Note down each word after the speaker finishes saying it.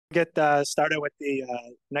Get started with the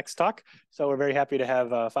next talk. So we're very happy to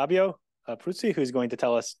have Fabio Apruzzi, who's going to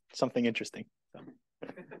tell us something interesting. So.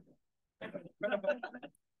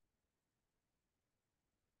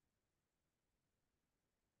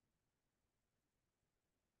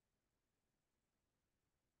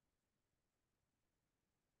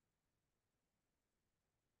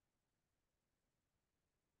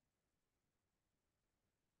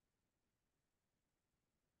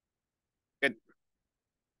 Good.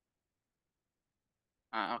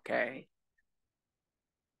 Okay.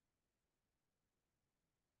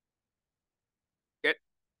 Good.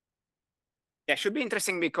 Yeah, should be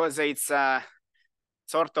interesting because it's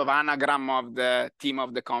sort of anagram of the theme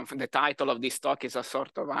of the conference. The title of this talk is a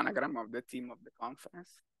sort of anagram of the theme of the conference.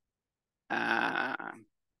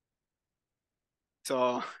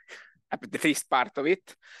 So at least part of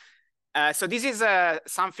it. So this is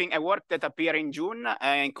something, a work that appeared in June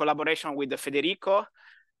in collaboration with Federico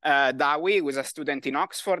Dawi, who is a student in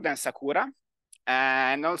Oxford, and Sakura.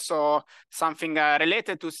 And also something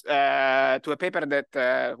related to a paper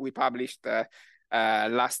that we published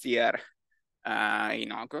last year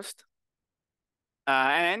in August.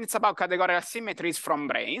 And it's about categorical symmetries from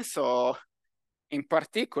Branes. So in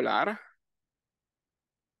particular,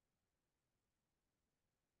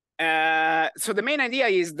 so the main idea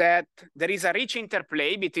is that there is a rich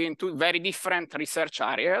interplay between two very different research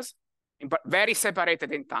areas, very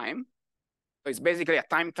separated in time. So it's basically a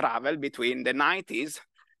time travel between the 90s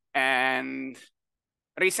and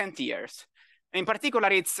recent years. In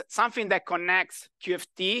particular, it's something that connects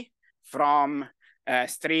QFT from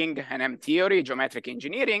string and M theory, geometric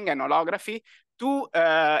engineering, and holography to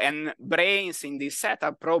and Branes in this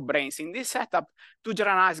setup, probe Branes in this setup, to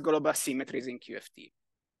generalize global symmetries in QFT.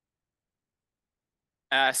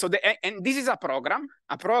 And this is a program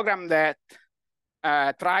that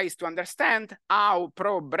tries to understand how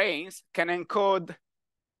probe Branes can encode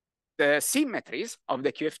the symmetries of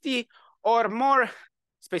the QFT, or more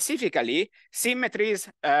specifically, symmetry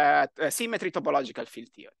topological field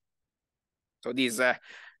theory. So this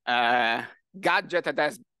gadget that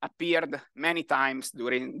has appeared many times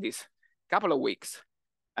during this couple of weeks.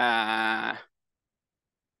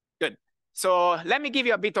 Good. So let me give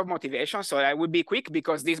you a bit of motivation. So I will be quick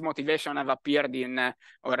because this motivation have appeared in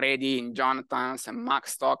already in Jonathan's and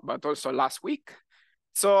Max talk, but also last week.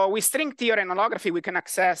 So with string theory and holography, we can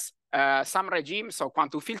access some regimes of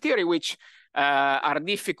quantum field theory, which are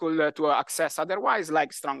difficult to access otherwise,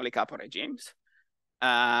 like strongly coupled regimes.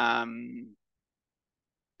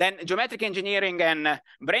 Then geometric engineering and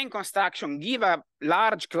brane construction give a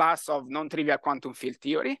large class of non-trivial quantum field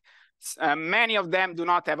theory. Many of them do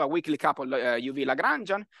not have a weakly coupled UV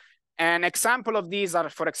Lagrangian. An example of these are,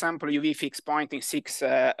 for example, UV fixed point in 6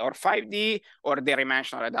 or 5D, or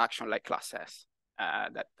dimensional reduction like class S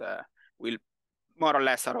that we'll more or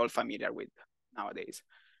less are all familiar with nowadays.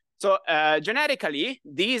 So generically,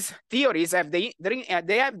 these theories have they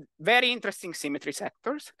have very interesting symmetry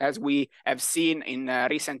sectors, as we have seen in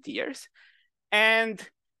recent years. And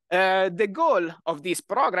the goal of this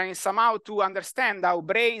program is somehow to understand how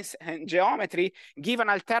Branes and geometry give an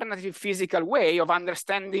alternative physical way of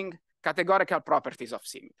understanding categorical properties of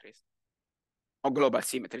symmetries, or global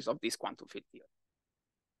symmetries of this quantum field theory.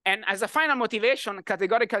 And as a final motivation,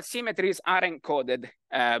 categorical symmetries are encoded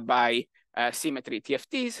by symmetry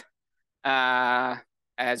TFTs,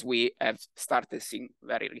 as we have started seeing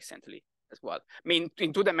very recently as well. I mean,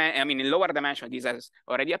 in lower dimension, this has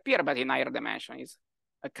already appeared, but in higher dimension is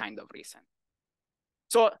a kind of recent.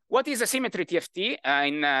 So what is a symmetry TFT?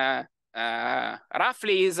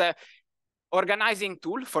 Roughly is a organizing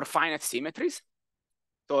tool for finite symmetries.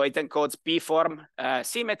 So it encodes P-form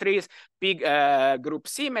symmetries, P group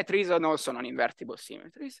symmetries, and also non-invertible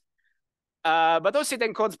symmetries. But also it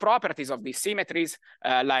encodes properties of these symmetries,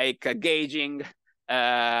 like gauging,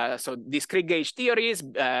 so discrete gauge theories,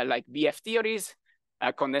 like BF theories,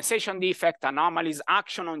 condensation defect, anomalies,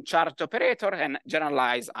 action on charge operator, and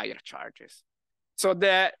generalized higher charges. So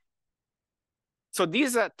this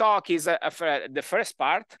talk is the first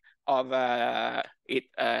part of it.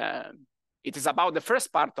 It is about the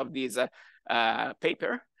first part of this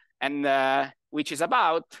paper, and which is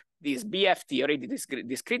about this BF theory, the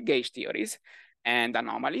discrete gauge theories and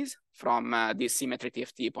anomalies from this symmetry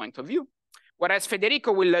TFT point of view. Whereas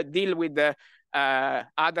Federico will deal with the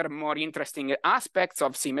other more interesting aspects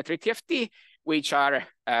of symmetry TFT, which are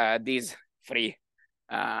these free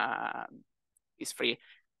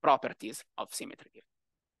properties of symmetry TFT.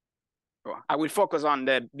 So I will focus on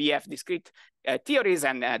the BF discrete theories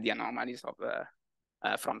and the anomalies of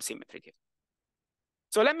from symmetry TFT.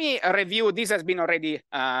 So let me review. This has been already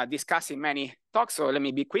discussed in many talks, so let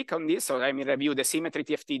me be quick on this. So let me review the symmetry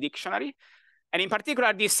TFT dictionary, and in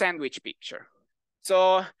particular, this sandwich picture.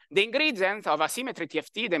 So the ingredient of a symmetry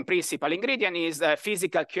TFT, the principal ingredient is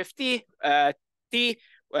physical QFT,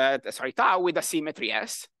 tau with a symmetry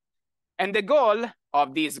S. And the goal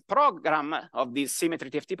of this program, of this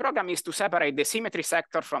symmetry TFT program, is to separate the symmetry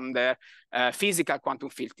sector from the physical quantum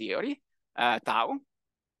field theory, tau.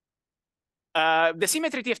 The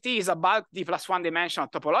symmetry TFT is a bulk D+1 dimensional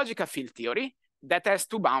topological field theory that has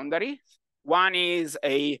two boundaries. One is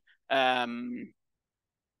a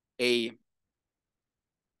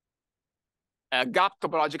gap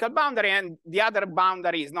topological boundary, and the other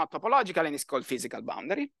boundary is not topological and is called physical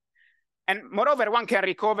boundary. And moreover, one can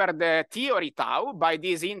recover the theory tau by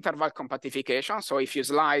this interval compactification. So if you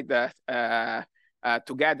slide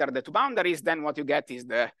together the two boundaries, then what you get is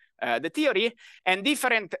the theory. And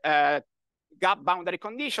different gap boundary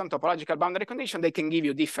condition, topological boundary condition, they can give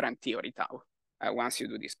you different theory tau once you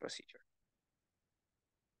do this procedure.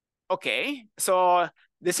 Okay, so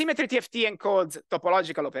the symmetry TFT encodes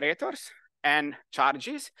topological operators and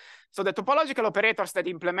charges. So the topological operators that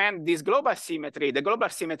implement this global symmetry, the global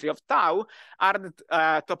symmetry of tau, are the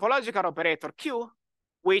topological operator Q,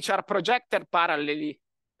 which are projected parallelly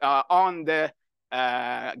on the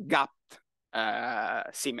gapped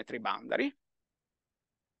symmetry boundary.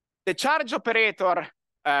 The charge operator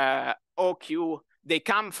OQ, they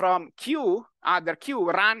come from Q, other Q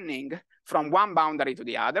running from one boundary to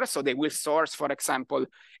the other. So they will source, for example,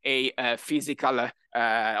 a physical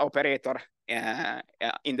operator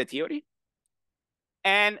in the theory.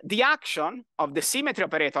 And the action of the symmetry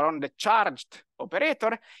operator on the charged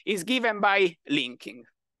operator is given by linking.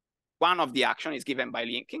 One of the action is given by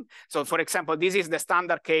linking. So for example, this is the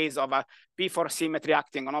standard case of a P4 symmetry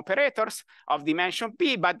acting on operators of dimension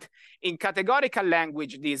P, but in categorical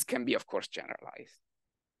language, this can be, of course, generalized.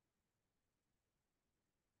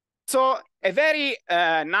 So a very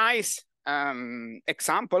nice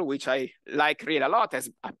example, which I like really a lot, has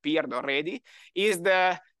appeared already, is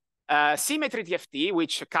the symmetry TFT,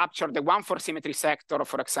 which captured the 1,4 symmetry sector,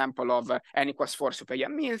 for example, of n=4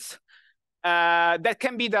 Super-Yang Mills, that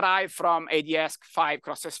can be derived from ADS 5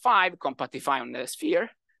 cross S5, compactify on the sphere,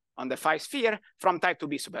 on the phi sphere, from type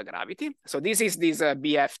 2B supergravity. So this is this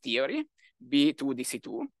BF theory,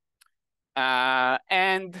 B2DC2.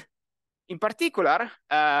 And in particular,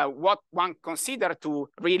 what one considers to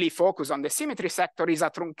really focus on the symmetry sector is a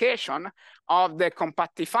truncation of the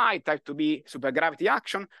compactified type 2B supergravity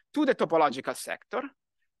action to the topological sector.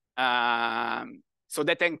 So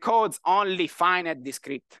that encodes only finite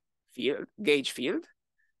discrete field, gauge field.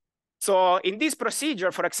 So in this procedure,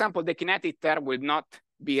 for example, the kinetic term will not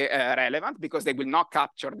be relevant because they will not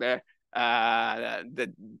capture the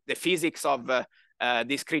physics of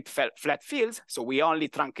discrete flat fields. So we only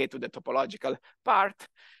truncate to the topological part.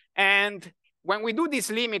 And when we do this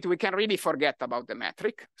limit, we can really forget about the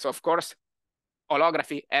metric. So of course,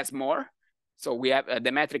 holography has more. So we have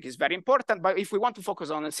the metric is very important. But if we want to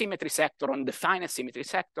focus on the symmetry sector, on the finite symmetry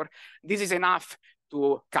sector, this is enough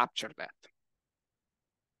to capture that.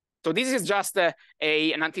 So this is just an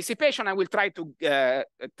anticipation. I will try to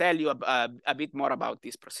tell you a bit more about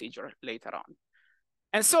this procedure later on.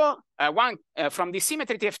 And so from the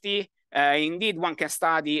symmetry TFT, indeed, one can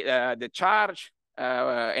study the charge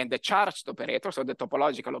and the charged operators, so the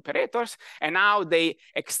topological operators, and how they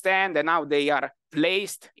extend and how they are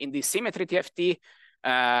placed in the symmetry TFT.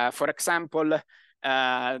 For example,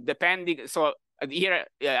 depending, so here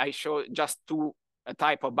I show just two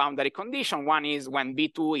type of boundary condition. One is when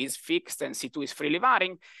B2 is fixed and C2 is freely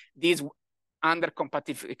varying. This under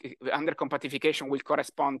compactification will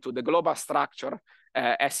correspond to the global structure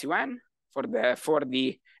SUN for the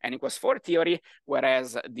 4D n=4 theory,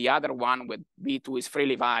 whereas the other one with B2 is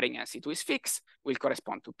freely varying and C2 is fixed will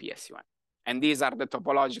correspond to PSUN. And these are the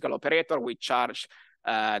topological operator which charge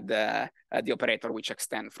the operator which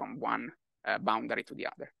extend from one boundary to the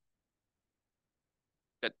other.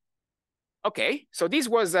 Okay, so this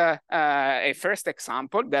was a first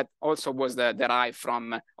example that also was derived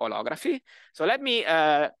from holography. So let me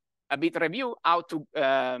a bit review how to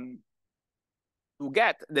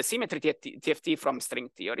get the symmetry TFT from string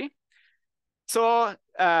theory. So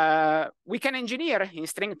we can engineer in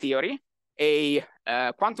string theory a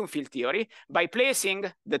quantum field theory by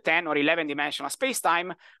placing the 10 or 11 dimensional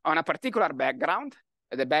spacetime on a particular background.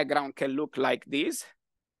 The background can look like this.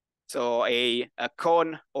 So a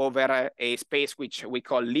cone over a space which we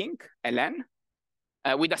call link, Ln,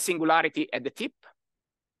 with a singularity at the tip.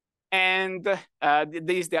 And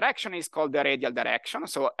this direction is called the radial direction.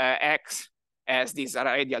 So x as this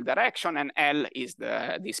radial direction, and L is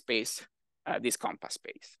this space, this compass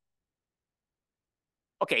space.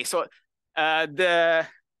 Okay, so the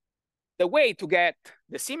way to get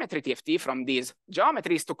the symmetry TFT from this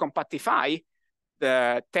geometry is to compactify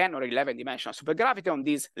the 10 or 11 dimensional supergravity on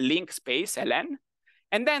this link space, Ln,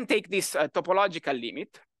 and then take this topological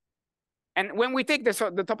limit. And when we take the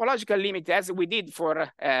topological limit, as we did for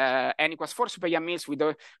n equals 4 super Yang-Mills,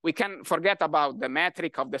 we can forget about the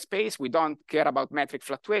metric of the space. We don't care about metric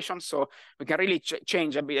fluctuations, so we can really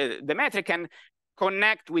change the metric and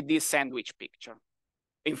connect with this sandwich picture.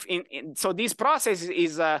 So this process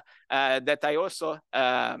is that I also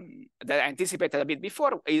that I anticipated a bit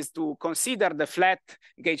before, is to consider the flat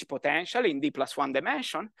gauge potential in d+1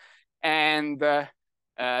 dimension, and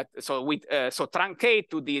so truncate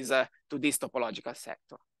to this topological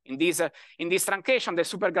sector. In this truncation, the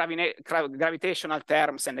supergravitational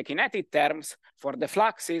terms and the kinetic terms for the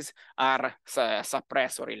fluxes are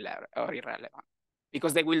suppressed or irrelevant,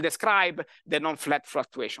 because they will describe the non-flat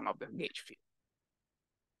fluctuation of the gauge field.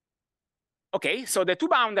 Okay, so the two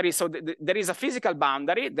boundaries. So there is a physical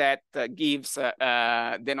boundary that gives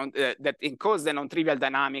that encodes the non-trivial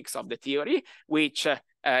dynamics of the theory, which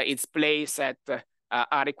is placed at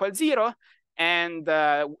r equals 0, and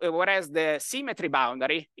whereas the symmetry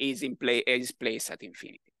boundary is placed at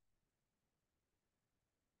infinity.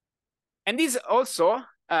 And this also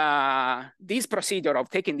this procedure of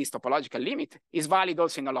taking this topological limit is valid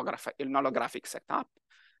also in holographic setup.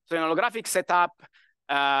 So in holographic setup,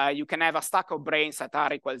 you can have a stack of branes at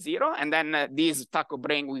r equals 0, and then this stack of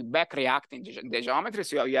brane will back react in the geometry.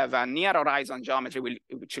 So you have a near horizon geometry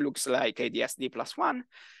which looks like ADS d+1,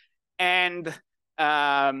 and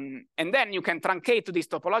then you can truncate to this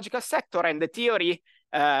topological sector, and the theory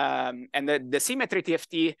and the symmetry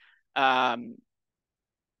TFT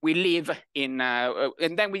will live in,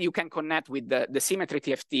 and then you can connect with the symmetry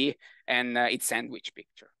TFT and its sandwich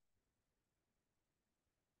picture.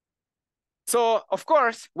 So, of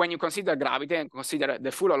course, when you consider gravity and consider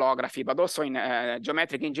the full holography, but also in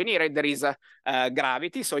geometric engineering, there is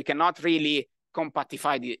gravity, so you cannot really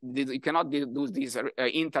compactify, you cannot do this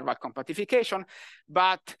interval compactification,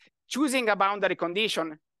 but choosing a boundary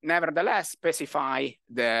condition nevertheless specify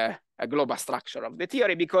the global structure of the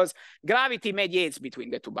theory, because gravity mediates between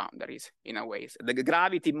the two boundaries in a way. So the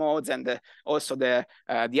gravity modes and also the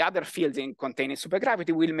other fields in containing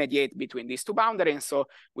supergravity will mediate between these two boundaries, and so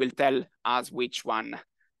will tell us which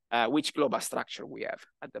global structure we have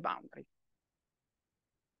at the boundary.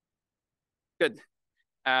 Good.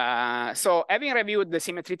 So having reviewed the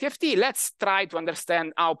symmetry TFT, let's try to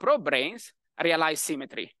understand how probe branes realize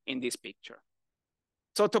symmetry in this picture.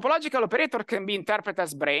 So topological operator can be interpreted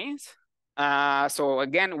as branes. So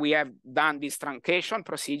again, we have done this truncation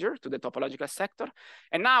procedure to the topological sector.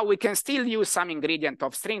 And now we can still use some ingredient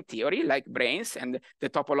of string theory like branes and the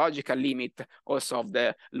topological limit also of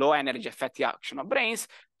the low energy effective action of branes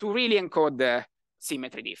to really encode the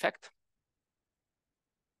symmetry defect.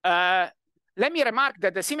 Let me remark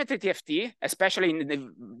that the symmetry TFT, especially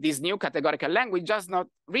in this new categorical language, does not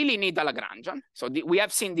really need a Lagrangian. So we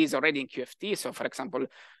have seen this already in QFT. So for example,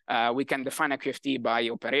 we can define a QFT by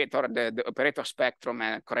operator, the operator spectrum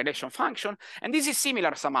and correlation function. And this is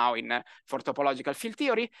similar somehow for topological field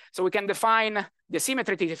theory. So we can define the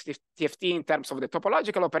symmetry TFT in terms of the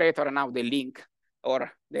topological operator and how they link,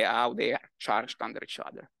 or how they are charged under each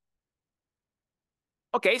other.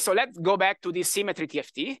 Okay, so let's go back to this symmetry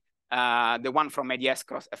TFT. The one from ADS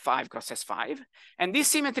cross 5 cross S5. And this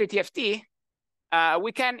symmetry TFT,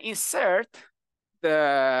 we can insert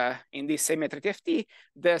in this symmetry TFT,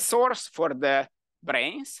 the source for the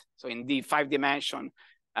branes. So in the 5 dimension,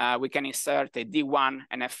 we can insert a D1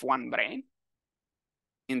 and F1 brane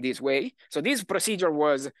in this way. So this procedure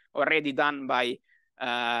was already done by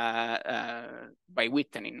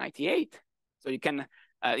Witten in '98. So you can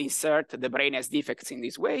insert the brane as defects in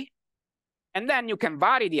this way. And then you can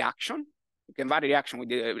vary the action. You can vary the action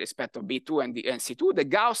with respect to B2 and C2. The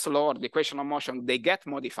Gauss law, the equation of motion, they get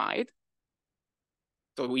modified.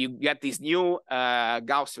 So you get these new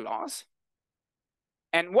Gauss laws.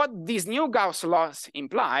 And what these new Gauss laws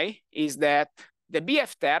imply is that the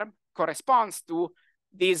BF term corresponds to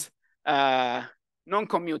these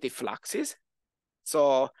non-commutive fluxes.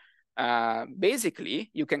 So basically,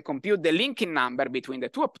 you can compute the linking number between the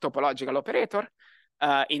two topological operators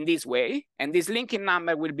in this way, and this linking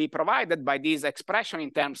number will be provided by this expression in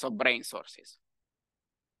terms of brane sources.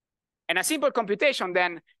 And a simple computation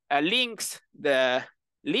then links the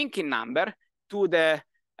linking number to the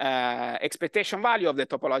expectation value of the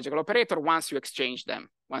topological operator once you exchange them,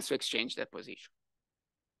 once you exchange their position.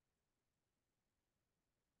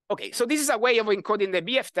 Okay, so this is a way of encoding the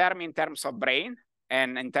BF term in terms of brane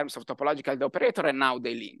and in terms of topological the operator, and now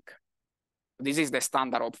they link. This is the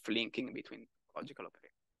standard of linking between topological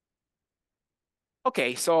operators.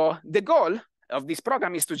 Okay, so the goal of this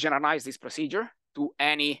program is to generalize this procedure to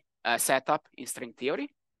any setup in string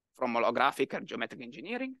theory, from holographic or geometric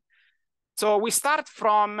engineering. So we start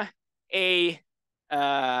from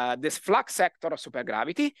this flux sector of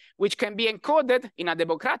supergravity, which can be encoded in a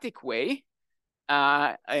democratic way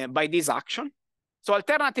by this action. So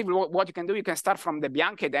alternatively, what you can do, you can start from the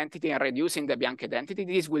Bianchi identity and reducing the Bianchi identity.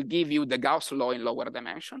 This will give you the Gauss law in lower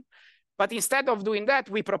dimension. But instead of doing that,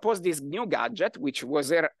 we propose this new gadget, which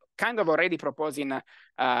was kind of already proposed in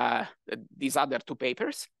these other two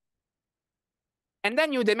papers. And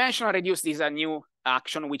then you dimensional reduce this new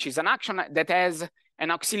action, which is an action that has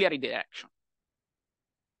an auxiliary direction.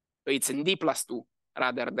 So it's in D+2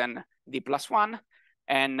 rather than D+1,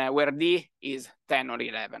 and where D is 10 or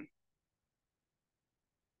 11.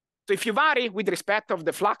 So if you vary with respect of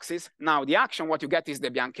the fluxes, now the action, what you get is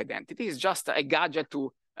the Bianchi identity. It's just a gadget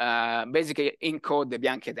to basically encode the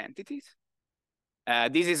Bianchi identities.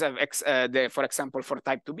 This is, for example, for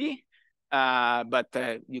type 2B,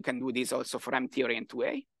 but you can do this also for M theory and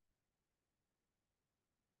 2A.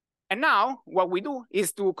 And now what we do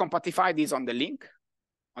is to compactify this on the link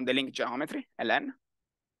geometry, Ln.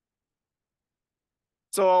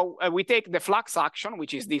 So we take the flux action,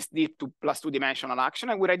 which is this D+2 dimensional action,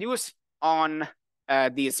 and we reduce on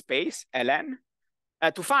this space, Ln,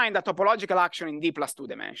 to find a topological action in D+2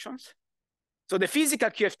 dimensions. So the physical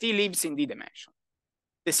QFT lives in D dimension.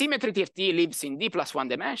 The symmetry TFT lives in D+1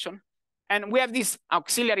 dimension, and we have this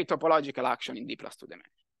auxiliary topological action in D+2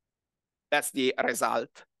 dimension. That's the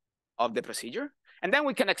result of the procedure. And then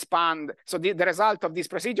we can expand. So the result of this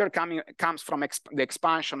procedure comes from the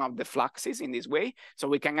expansion of the fluxes in this way. So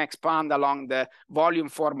we can expand along the volume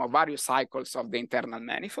form of various cycles of the internal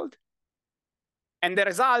manifold. And the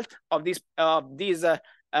result of this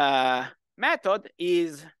method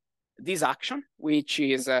is this action, which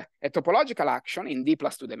is a topological action in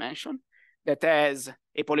D+2 dimension that has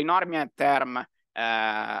a polynomial term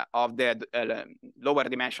of the lower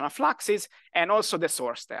dimensional fluxes, and also the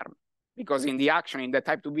source term. Because in the action, in the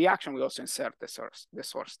type 2B action, we also insert the source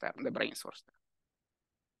term, the Branes source term.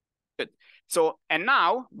 Good. So, and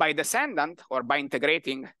now by descendant or by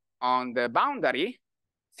integrating on the boundary,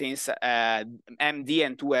 since MD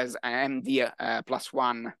and 2 as MD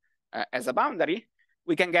 +1 as a boundary,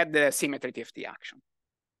 we can get the symmetry TFT action.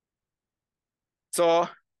 So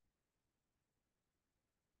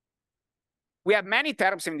we have many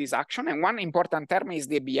terms in this action, and one important term is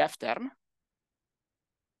the BF term.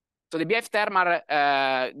 So the BF term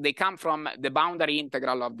are, they come from the boundary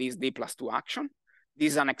integral of this D+2 action.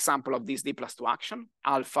 This is an example of this D+2 action,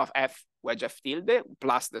 alpha F wedge F tilde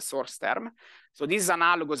plus the source term. So this is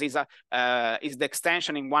analogous, is the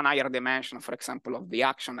extension in one higher dimension, for example, of the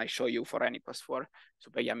action I show you for N=4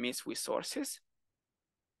 super-Yamis with sources.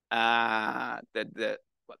 The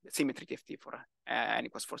symmetry TFT for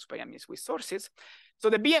N=4 super-Yamis with sources. So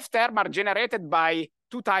the BF term are generated by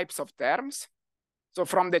two types of terms. So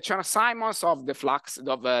from the Chern-Simons of the flux,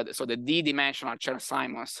 so the D-dimensional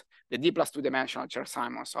Chern-Simons, the D+2 dimensional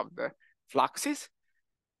Chern-Simons of the fluxes.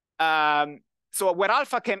 So where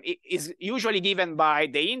alpha is usually given by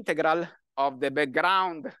the integral of the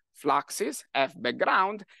background fluxes, F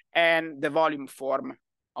background, and the volume form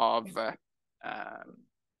of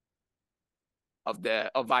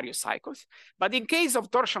various cycles. But in case of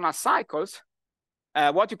torsional cycles,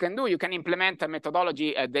 what you can do, you can implement a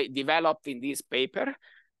methodology developed in this paper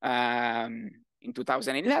in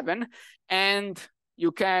 2011, and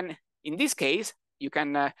you can, in this case, you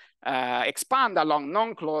can expand along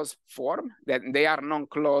non-closed form, that they are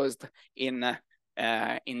non-closed in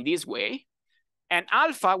this way. And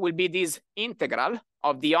alpha will be this integral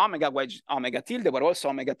of the omega wedge omega tilde, where also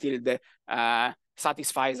omega tilde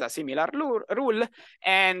satisfies a similar rule.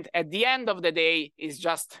 And at the end of the day is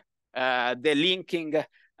just the linking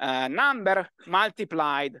number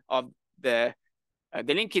multiplied of the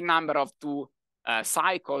linking number of two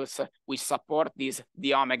cycles which support this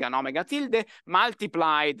the omega and omega tilde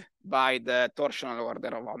multiplied by the torsional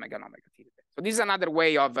order of omega and omega tilde. So this is another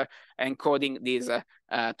way of encoding this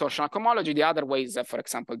torsional cohomology. The other way is, for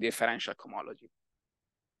example, differential cohomology.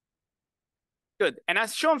 Good. And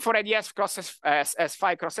as shown for ADS cross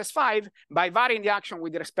S5 cross S5, by varying the action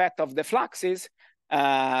with respect of the fluxes,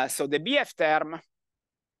 so the BF term,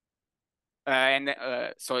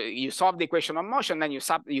 so you solve the equation of motion, then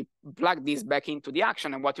you plug this back into the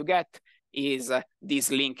action, and what you get is this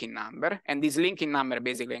linking number, and this linking number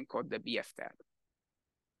basically encodes the BF term.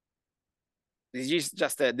 This is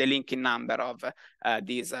just the linking number of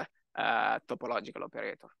this topological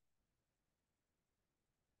operator.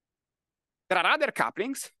 There are other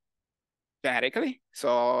couplings, generically.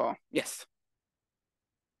 So yes.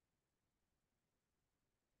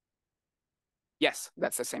 Yes,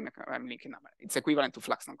 that's the same linking number. It's equivalent to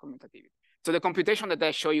flux non-commutativity. So the computation that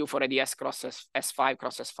I show you for the S cross S5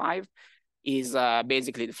 cross S5 is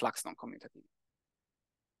basically the flux non-commutativity.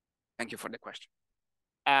 Thank you for the question.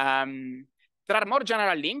 There are more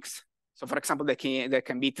general links. So for example, there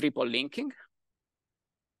can be triple linking.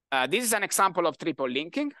 This is an example of triple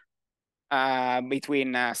linking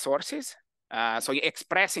between sources. So you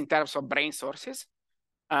express in terms of Branes sources.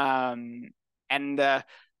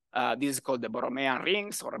 This is called the Borromean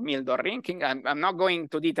rings or Mildor linking. I'm not going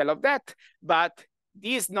into detail of that, but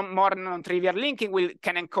this more non-trivial linking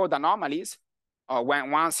can encode anomalies, or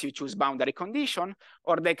once you choose boundary condition,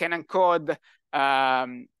 or they can encode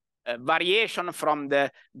variation from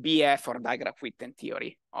the BF or Dijkgraaf-Witten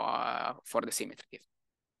theory for the symmetry.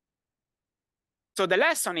 So the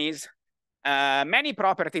lesson is many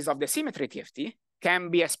properties of the symmetry TFT can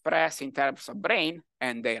be expressed in terms of Brane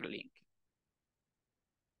and their link.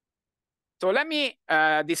 So let me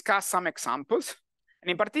discuss some examples. And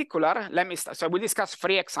in particular, let me start. So we'll discuss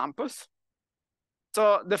 3 examples.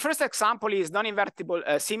 So the first example is non-invertible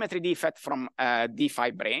symmetry defect from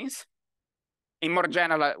D5 Branes. In more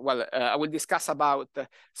general, well, I will discuss about,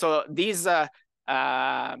 so these, the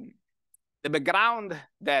background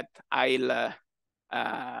that I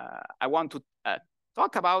want to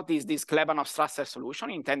talk about is this Klebanov-Strasser solution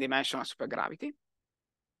in 10-dimensional supergravity.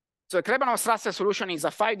 So a Klebanov-Strasser solution is a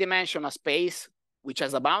 5-dimensional space which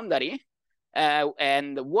has a boundary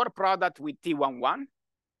and the word product with T11.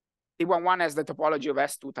 T11 has the topology of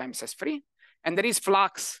S2 times S3, and there is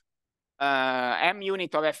flux, M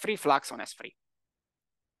unit of F3 flux on S3.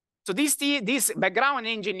 So these background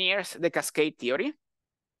engineers the cascade theory,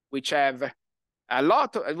 which have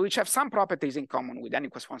some properties in common with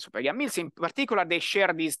n=1 super Mills. In particular, they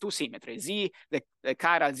share these 2 symmetries, the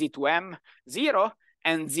chiral Z2M 0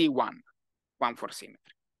 and Z1, 1 for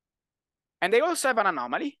symmetry. And they also have an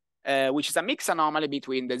anomaly, which is a mixed anomaly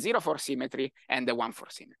between the 0 for symmetry and the 1 for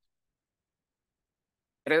symmetry.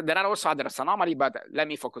 There are also other anomalies, but let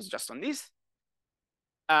me focus just on this.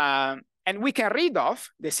 And we can read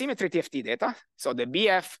off the symmetry TFT data, so the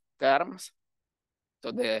BF terms,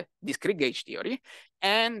 so the discrete gauge theory,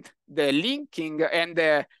 and the linking and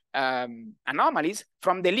the anomalies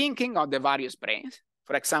from the linking of the various Branes.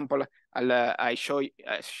 For example, I show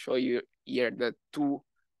you here the 2.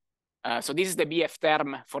 So this is the BF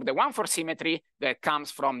term for the 1 for symmetry that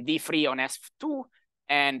comes from D3 on S2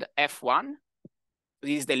 and F1.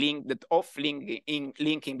 This is the link, that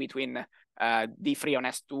linking between D3 on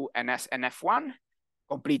S2 and F1,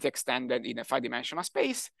 complete extended in a 5-dimensional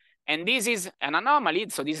space. And this is an anomaly.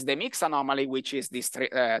 So this is the mixed anomaly, which is this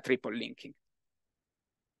triple linking.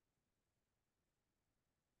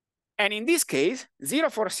 And in this case, 0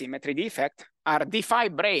 for symmetry defect are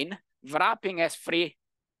D5 Brane wrapping S3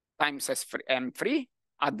 times S3 M3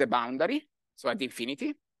 at the boundary, so at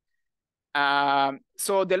infinity.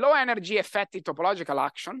 So the low energy effective topological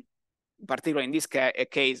action, particularly in this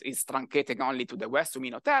case, is truncating only to the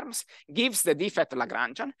West-Umino terms, gives the defect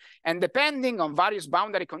Lagrangian. And depending on various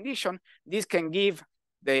boundary conditions, this can give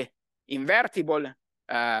the invertible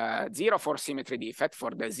 0 for symmetry defect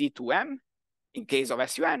for the Z2M in case of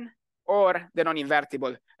SUN, or the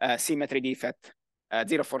non-invertible symmetry defect,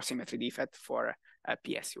 0 for symmetry defect for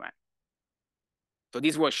PSUN. So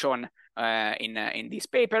this was shown in these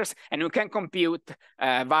papers, and we can compute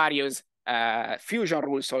various fusion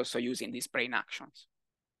rules also using these Brane actions.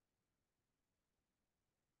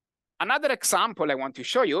 Another example I want to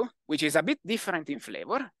show you, which is a bit different in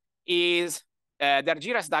flavor, is the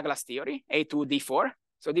Argyres-Douglas theory, A2D4.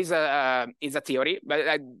 So this is a theory,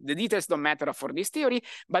 but the details don't matter for this theory,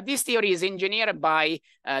 but this theory is engineered by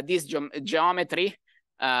this geometry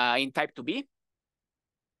in type 2B.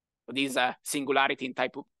 So this is a singularity in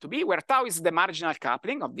type 2B, where tau is the marginal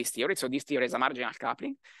coupling of this theory. So this theory is a marginal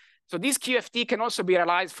coupling. So this QFT can also be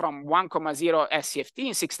realized from 1,0 SCFT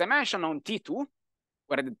in 6 dimension on T2,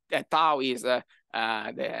 where the tau is the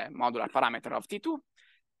modular parameter of T2.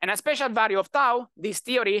 And a special value of tau, this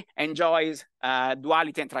theory enjoys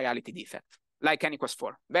duality and triality defect, like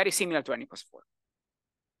n=4, very similar to n=4.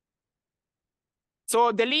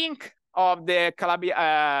 So the link of the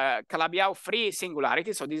Calabi-Yau free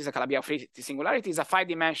singularity, so this is a Calabi-Yau free singularity, is a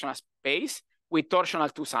 5-dimensional space with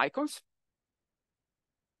torsional 2 cycles.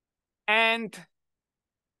 And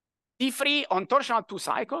D3 on torsional 2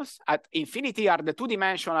 cycles at infinity are the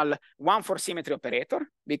two-dimensional 1-4 symmetry operator,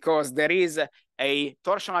 because there is a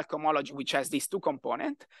torsional cohomology which has these two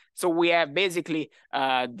components. So we have basically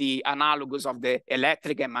the analogous of the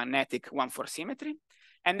electric and magnetic 1-4 symmetry.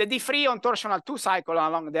 And the D3 on torsional 2 cycle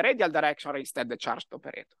along the radial direction are instead the charged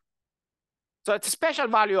operator. So it's a special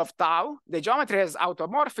value of tau. The geometry has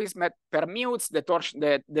automorphism that permutes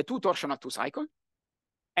the two torsional 2 cycle.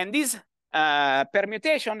 And this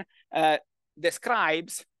permutation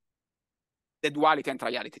describes the duality and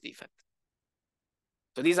triality defect.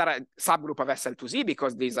 So these are a subgroup of SL2Z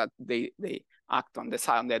because these are they act on the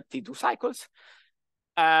T2 cycles.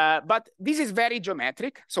 But this is very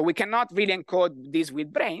geometric, so we cannot really encode this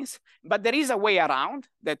with Branes, but there is a way around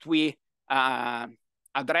that we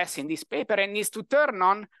address in this paper, and is to turn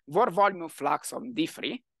on Vor volume flux on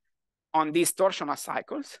D3 on these torsional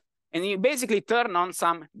cycles. And you basically turn on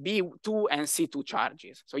some B2 and C2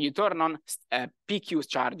 charges. So you turn on PQ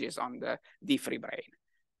charges on the D3 brane.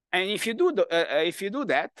 And if you do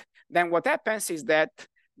that, then what happens is that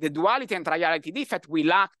the duality and triality defect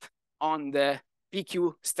will act on the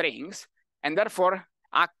PQ strings, and therefore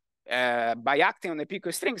by acting on the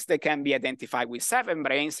PQ strings, they can be identified with 7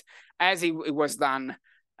 branes, as it was done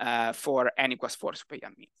for n equals 4 super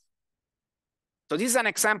means. So this is an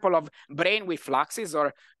example of brane with fluxes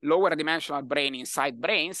or lower dimensional brane inside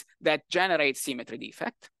branes that generate symmetry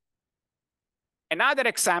defect. Another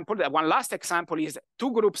example, one last example, is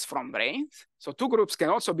 2 groups from branes. So 2 groups can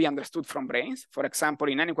also be understood from branes. For example,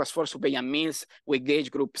 in n equals 4 super means with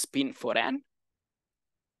gauge group spin 4n.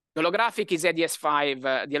 The holographic is ADS5,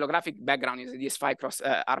 the holographic background is ADS5 cross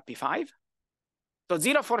RP5. So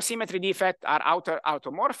 0-4 symmetry defect are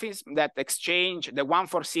automorphisms that exchange the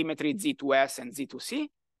 1-4 symmetry Z2S and Z2C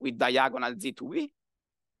with diagonal Z2B.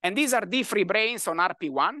 And these are D3 branes on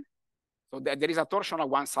RP1. So there is a torsional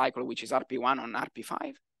 1 cycle, which is RP1 on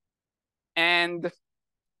RP5. And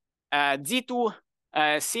Z2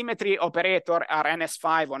 symmetry operator are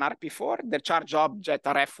NS5 on RP4. The charge object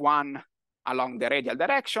are F1 along the radial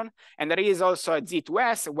direction. And there is also a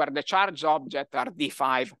Z2S where the charge object are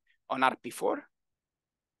D5 on RP4.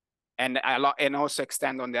 And also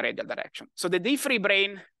extend on the radial direction. So the D3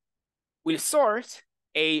 brane will source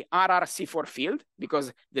a RR-C4 field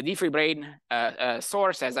because the D3 brane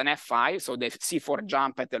source has an F5, so the C4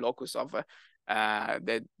 jump at the locus of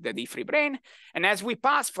the D3 brane. And as we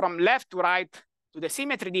pass from left to right to the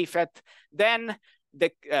symmetry defect, then the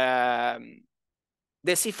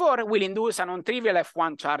C4 will induce a non-trivial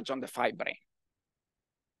F1 charge on the 5 brane.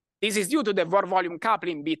 This is due to the Vor volume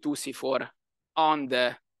coupling B2C4 on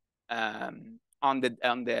the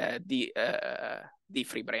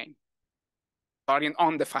D3 brane, or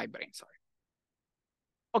on the 5 brane, sorry.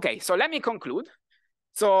 Okay, so let me conclude.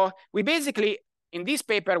 So we basically, in this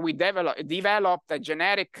paper, we developed a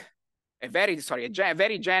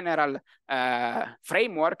very general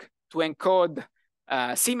framework to encode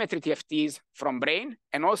symmetry TFTs from brane,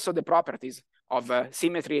 and also the properties of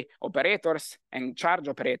symmetry operators and charge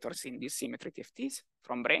operators in these symmetry TFTs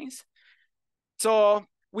from branes. So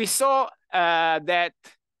we saw that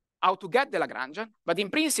how to get the Lagrangian, but in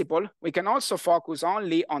principle, we can also focus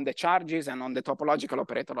only on the charges and on the topological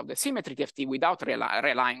operator of the symmetry TFT without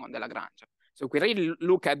relying on the Lagrangian. So we really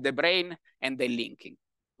look at the brane and the linking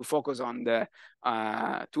to focus on the,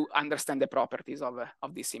 to understand the properties of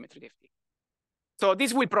this symmetry TFT. So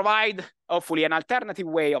this will provide, hopefully, an alternative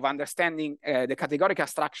way of understanding the categorical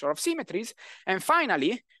structure of symmetries. And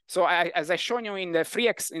finally, so as I shown you in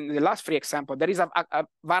the last free example, there is a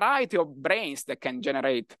variety of branes that can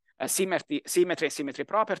generate symmetry and symmetry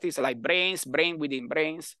properties, like branes, brane within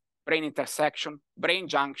branes, brane intersection, brane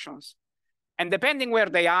junctions. And depending where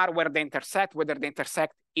they are, where they intersect, whether they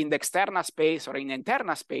intersect in the external space or in the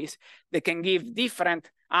internal space, they can give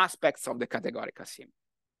different aspects of the categorical symmetry.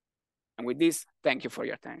 And with this, thank you for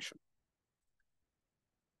your attention.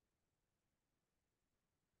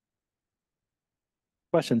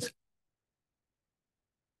 Questions?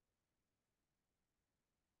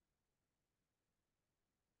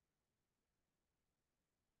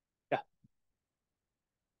 Yeah.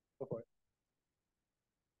 Go for it.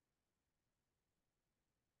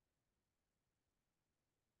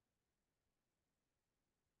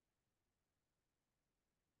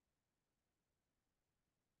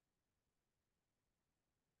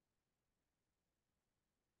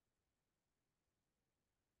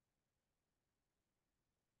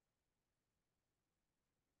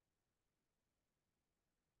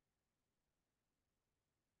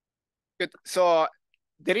 Good. So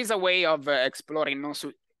there is a way of exploring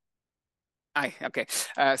okay.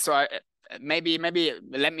 maybe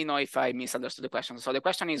let me know if I misunderstood the question. So the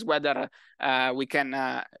question is whether we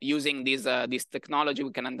can, using this technology,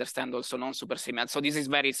 we can understand also non-supersymmetric. So this is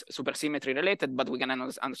very supersymmetry related, but we can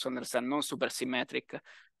also understand non-supersymmetric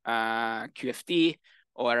QFT,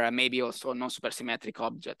 or maybe also non-supersymmetric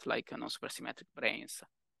object like non-supersymmetric branes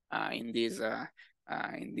in this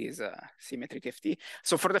symmetric FT.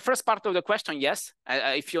 So for the first part of the question, yes,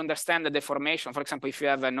 if you understand the deformation, for example, if you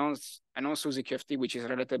have a non-SUSY QFT, which is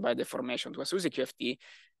related by deformation to a SUSY QFT,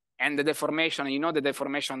 and the deformation, you know, the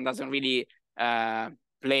deformation doesn't really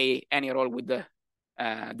play any role with the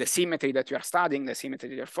symmetry that you are studying, the symmetry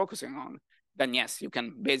that you're focusing on, then yes, you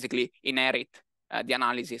can basically inherit the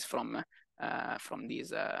analysis from this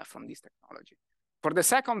technology. For the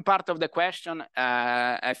second part of the question,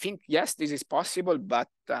 I think, yes, this is possible, but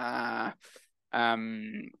so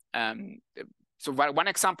one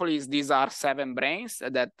example is these are 7 branes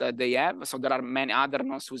that they have. So there are many other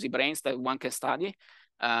non-SUSY branes that one can study.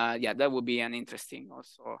 Yeah, that would be an interesting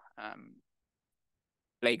also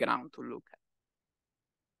playground to look at.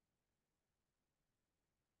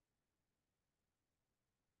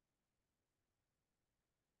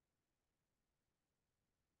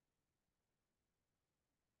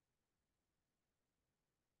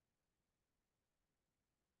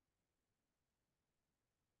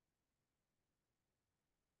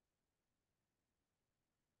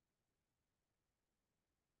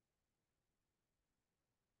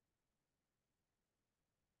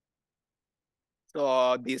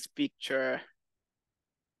 So this picture,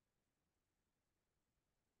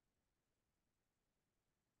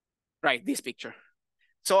 right? This picture.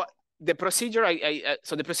 So the procedure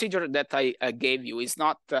so the procedure that I gave you is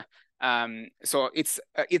not. So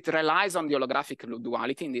it relies on the holographic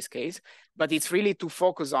duality in this case, but it's really to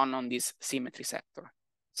focus on this symmetry sector.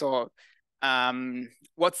 So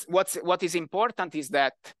what is important is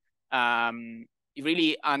that you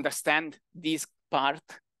really understand this part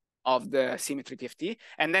of the symmetry TFT,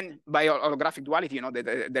 and then by holographic duality, you know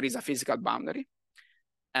that there is a physical boundary,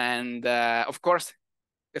 and of course,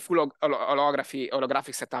 the full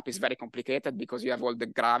holographic setup is very complicated because you have all the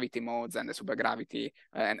gravity modes and the supergravity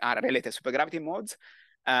and related supergravity modes,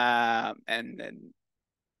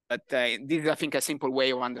 but this is, I think, a simple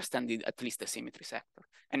way of understanding at least the symmetry sector.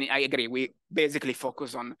 And I agree, we basically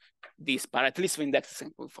focus on this part, at least in that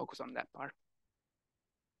sense, we focus on that part.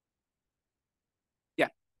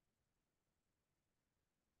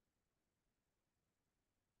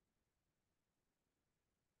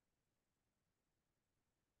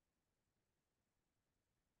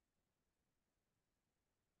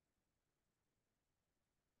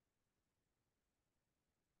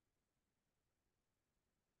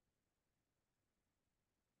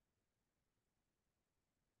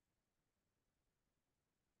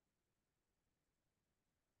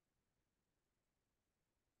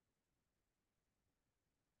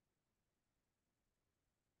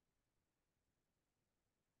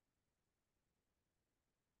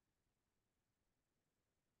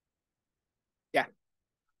 Yeah.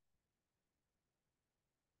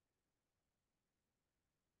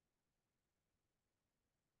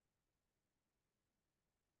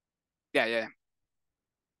 Yeah. Yeah.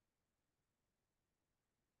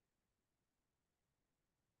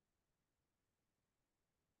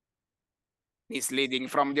 Misleading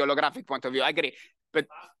from the holographic point of view. I agree, but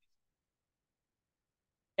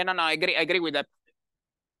yeah, no, I agree with that.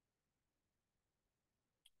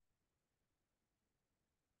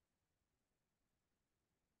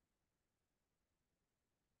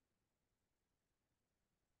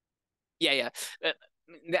 Yeah.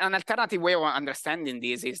 An alternative way of understanding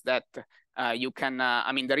this is that you can,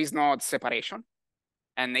 I mean, there is no separation,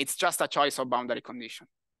 and it's just a choice of boundary condition.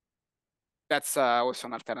 That's also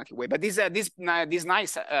an alternative way. But this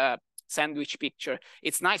nice sandwich picture,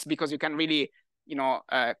 it's nice because you can really, you know,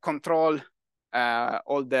 control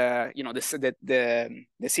all the, you know, the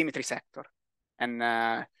symmetry sector,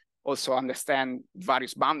 and also understand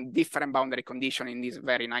various different boundary conditions in this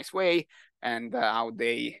very nice way, and how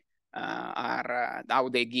they how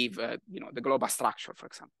they give, you know, the global structure, for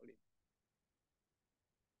example.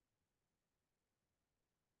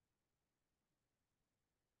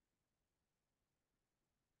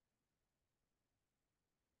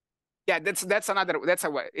 Yeah, that's another, that's a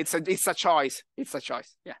way, it's a choice. It's a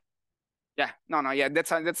choice. Yeah. No, yeah,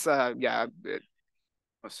 that's yeah.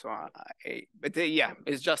 So, but yeah,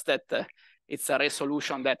 it's just that it's a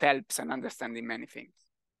resolution that helps in understanding many things.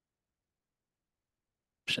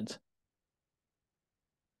 Questions?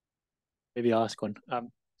 Maybe I'll ask one.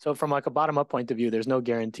 So from like a bottom-up point of view, there's no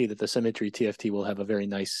guarantee that the symmetry TFT will have a very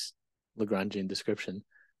nice Lagrangian description.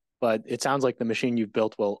 but it sounds like the machine you've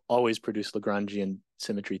built will always produce Lagrangian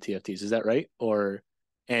symmetry TFTs. Is that right?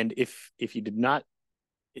 And if you did not,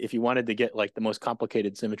 if you wanted to get like the most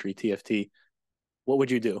complicated symmetry TFT, what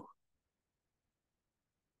would you do?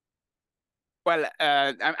 Well,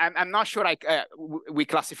 I'm not sure we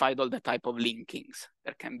classified all the type of linkings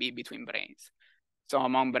there can be between branes. So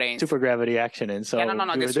among branes, supergravity action, and so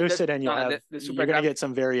no, you reduce it, and you'll have you're going to get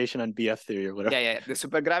some variation on BF theory or whatever. Yeah. The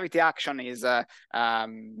supergravity action is I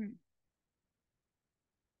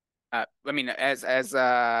mean,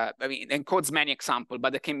 encodes many examples,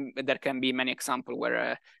 but there can be many examples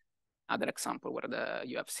where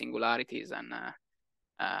you have singularities and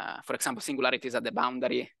for example singularities at the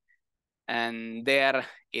boundary, and there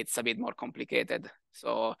it's a bit more complicated.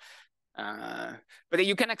 So but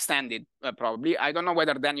you can extend it probably. I don't know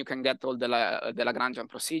whether then you can get all the Lagrangian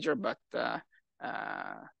procedure, but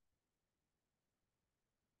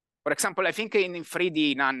for example, I think in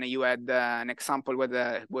 3D NaN you had an example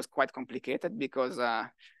where it was quite complicated because the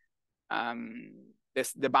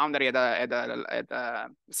boundary had a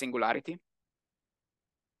singularity.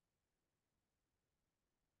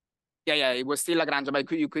 Yeah, it was still Lagrangian,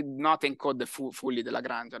 but you could not encode the fully the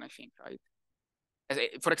Lagrangian, I think, right?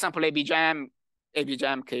 For example, ABGM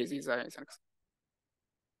case is an example.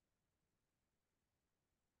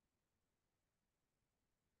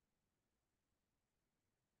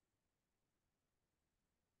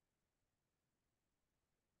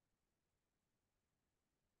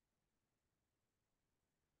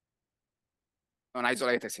 An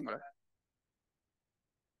isolated singular.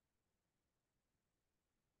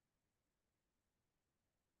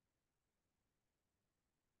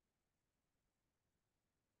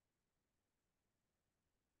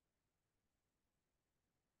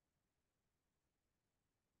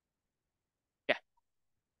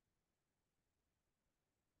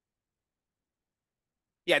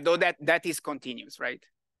 Yeah, though that is continuous, right?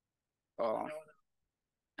 So,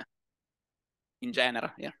 in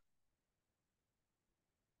general, yeah.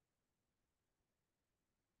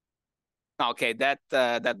 Okay,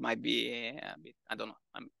 that might be a bit. I don't know.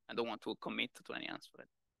 I don't want to commit to any answer,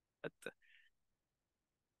 but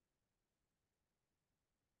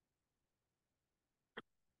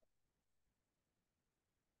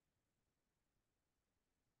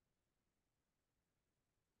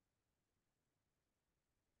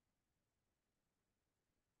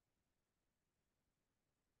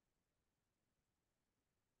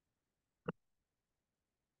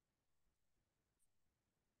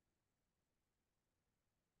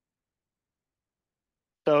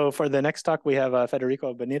So for the next talk, we have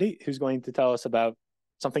Federico Bonetti, who's going to tell us about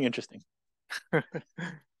something interesting.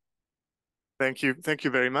 Thank you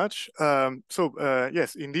very much.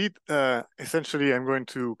 Yes, indeed. Essentially, I'm going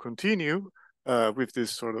to continue with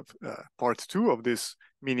this sort of part 2 of this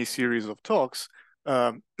mini series of talks.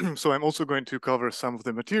 So I'm also going to cover some of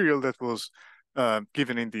the material that was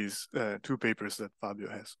given in these 2 papers that Fabio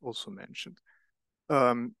has also mentioned.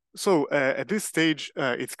 At this stage,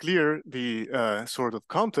 it's clear the sort of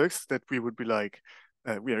context that we would be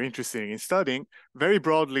we are interested in studying. Very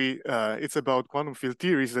broadly, it's about quantum field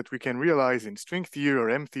theories that we can realize in string theory or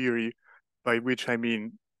M theory, by which I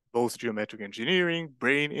mean both geometric engineering,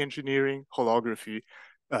 brane engineering, holography,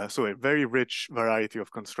 so a very rich variety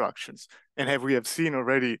of constructions. And we have seen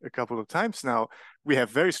already a couple of times now, we have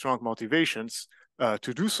very strong motivations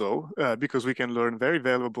to do so because we can learn very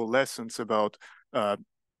valuable lessons about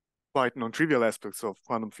quite non-trivial aspects of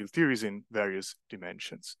quantum field theories in various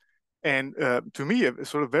dimensions. And to me, a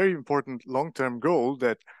sort of very important long-term goal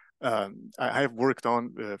that I have worked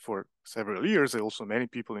on for several years, and also many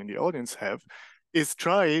people in the audience have, is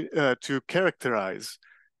try to characterize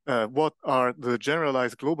what are the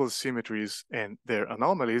generalized global symmetries and their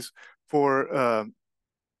anomalies for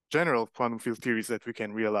general quantum field theories that we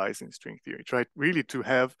can realize in string theory. Try really to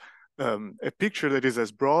have a picture that is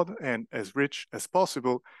as broad and as rich as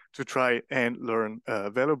possible to try and learn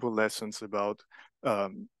valuable lessons about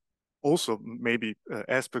also maybe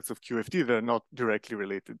aspects of QFT that are not directly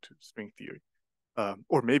related to string theory,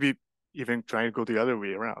 or maybe even trying to go the other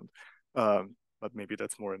way around, but maybe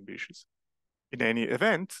that's more ambitious. In any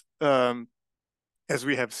event, as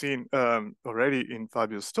we have seen already in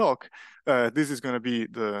Fabio's talk, this is going to be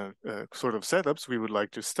the sort of setups we would like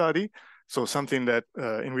to study. So something that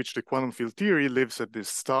in which the quantum field theory lives at this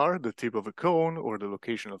star, the tip of a cone, or the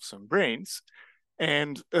location of some branes.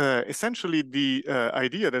 And essentially the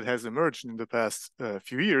idea that has emerged in the past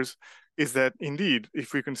few years is that indeed,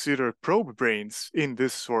 if we consider probe branes in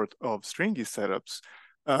this sort of stringy setups,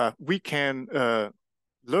 we can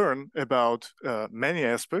learn about many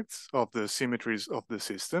aspects of the symmetries of the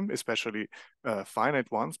system, especially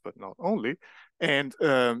finite ones, but not only. And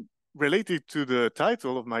related to the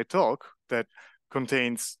title of my talk that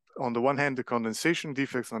contains, on the one hand, the condensation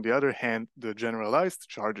defects, on the other hand, the generalized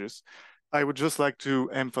charges, I would just like to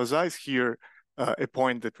emphasize here a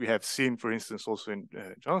point that we have seen, for instance, also in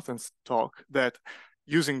Jonathan's talk, that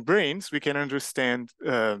using Branes, we can understand,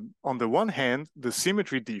 on the one hand, the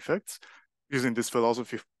symmetry defects, using this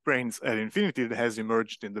philosophy of Branes at infinity that has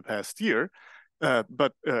emerged in the past year,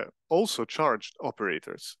 but also charged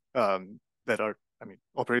operators that are,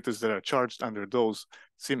 operators that are charged under those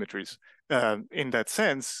symmetries. In that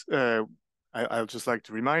sense, I'll just like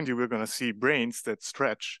to remind you, we're going to see Branes that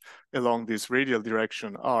stretch along this radial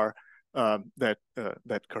direction R that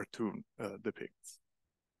cartoon depicts.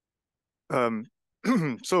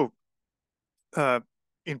 So,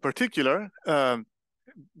 in particular,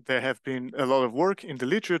 there have been a lot of work in the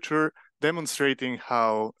literature demonstrating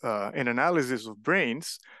how an analysis of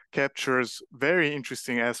Branes captures very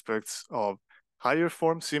interesting aspects of higher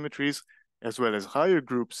form symmetries as well as higher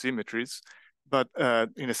group symmetries. But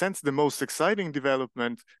in a sense, the most exciting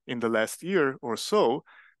development in the last year or so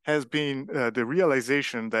has been the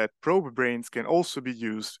realization that probe Branes can also be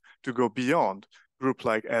used to go beyond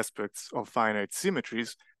group-like aspects of finite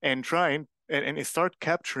symmetries and and start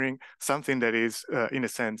capturing something that is, in a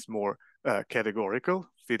sense, more categorical,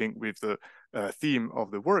 fitting with the theme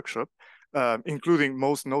of the workshop, including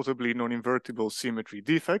most notably non-invertible symmetry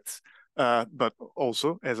defects, but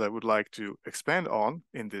also, as I would like to expand on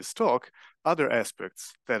in this talk, other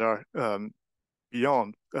aspects that are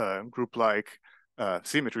beyond group-like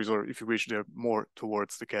symmetries, or if you wish, they're more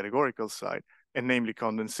towards the categorical side, and namely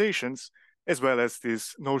condensations, as well as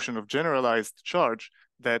this notion of generalized charge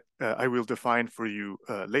that I will define for you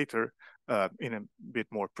later in a bit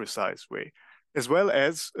more precise way, as well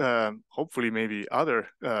as hopefully maybe other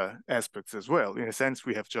aspects as well. In a sense,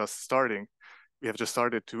 we have just started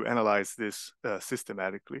to analyze this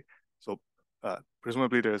systematically. So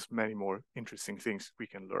presumably there's many more interesting things we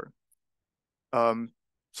can learn.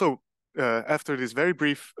 After this very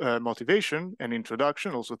brief motivation and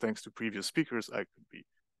introduction, also thanks to previous speakers, I could be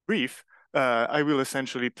brief. I will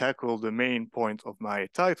essentially tackle the main point of my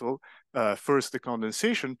title, first the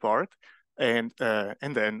condensation part, and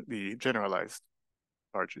then the generalized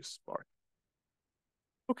charges part.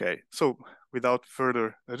 Okay, so without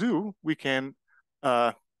further ado, we can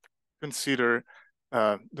consider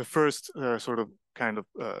the first sort of kind of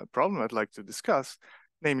problem I'd like to discuss,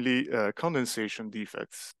 namely condensation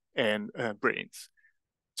defects and Branes.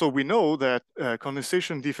 So we know that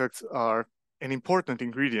condensation defects are an important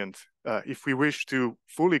ingredient if we wish to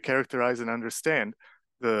fully characterize and understand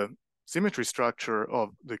the symmetry structure of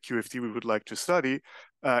the QFT we would like to study.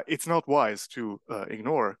 It's not wise to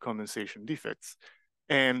ignore condensation defects.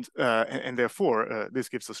 And therefore, this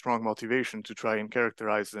gives a strong motivation to try and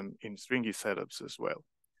characterize them in stringy setups as well.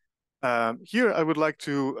 Here, I would like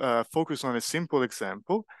to focus on a simple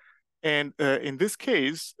example. And in this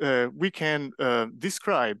case, we can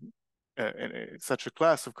describe such a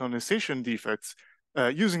class of condensation defects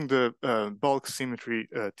using the bulk symmetry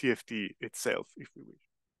TFT itself, if we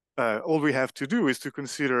wish. All we have to do is to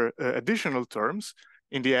consider additional terms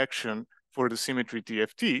in the action for the symmetry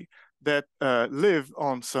TFT that live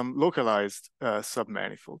on some localized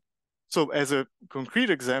submanifold. So as a concrete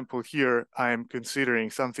example here, I'm considering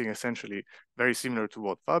something essentially very similar to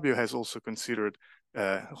what Fabio has also considered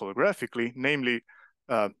holographically, namely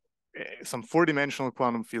some four-dimensional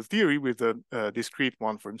quantum field theory with a discrete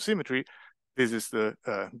one-form symmetry. This is the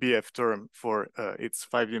BF term for its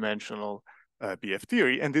five-dimensional BF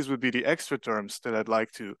theory, and this would be the extra terms that I'd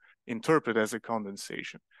like to interpret as a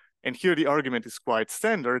condensation. And here the argument is quite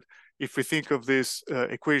standard. If we think of this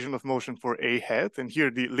equation of motion for A hat, and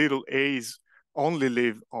here the little a's only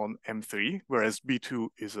live on M3, whereas B2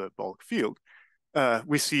 is a bulk field,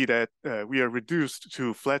 we see that we are reduced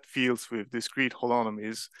to flat fields with discrete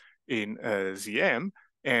holonomies in ZM,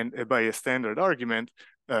 and by a standard argument,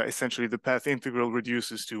 essentially the path integral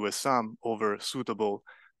reduces to a sum over suitable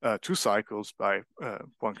two cycles by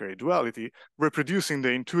Poincare duality, reproducing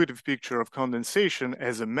the intuitive picture of condensation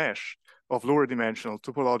as a mesh of lower dimensional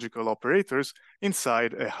topological operators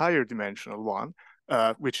inside a higher dimensional one,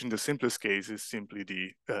 which in the simplest case is simply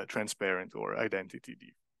the transparent or identity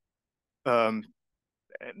D.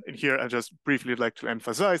 And here I just briefly like to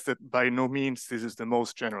emphasize that by no means this is the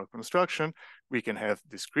most general construction. We can have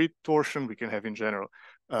discrete torsion, we can have in general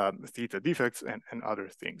theta defects and other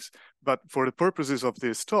things. But for the purposes of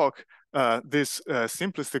this talk, this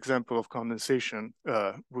simplest example of condensation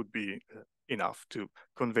would be enough to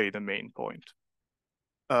convey the main point.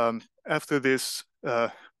 After this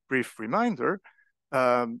brief reminder,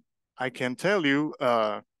 I can tell you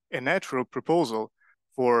a natural proposal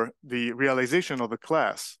for the realization of a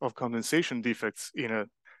class of condensation defects in a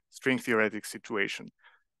string theoretic situation.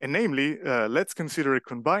 And namely, let's consider a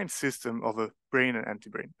combined system of a brane and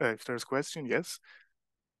antibrane. If there's a question, yes,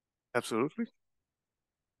 absolutely.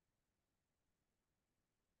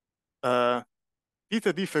 Theta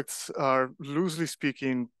defects are, loosely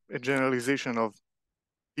speaking, a generalization of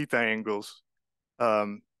theta angles.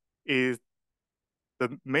 The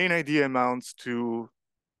main idea amounts to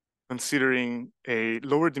considering a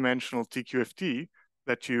lower dimensional TQFT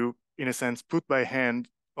that you, in a sense, put by hand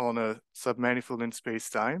on a submanifold in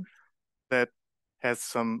space-time that has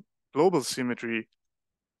some global symmetry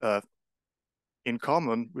in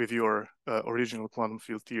common with your original quantum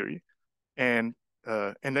field theory. And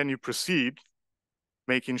then you proceed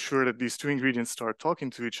making sure that these two ingredients start talking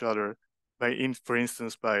to each other for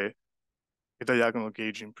instance, by a diagonal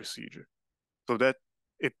gauging procedure. So that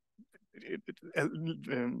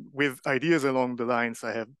with ideas along the lines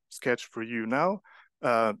I have sketched for you now,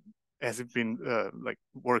 has it been like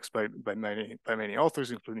works by many authors,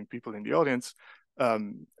 including people in the audience,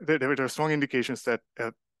 there are strong indications that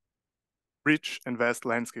a rich and vast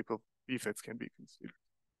landscape of defects can be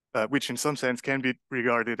considered, which in some sense can be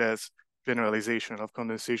regarded as generalization of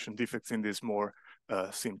condensation defects in this more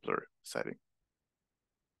simpler setting.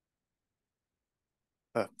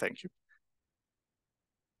 Thank you.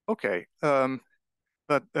 Okay,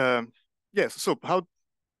 yes, so how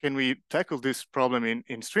can we tackle this problem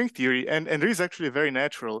in string theory? And there is actually a very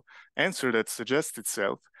natural answer that suggests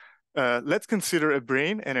itself. Let's consider a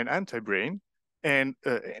brane and an antibrane. And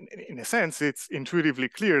in a sense, it's intuitively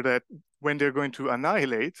clear that when they're going to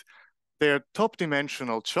annihilate, their top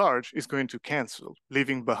dimensional charge is going to cancel,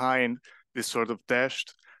 leaving behind this sort of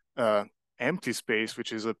dashed empty space,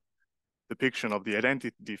 which is a depiction of the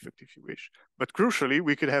identity defect, if you wish. But crucially,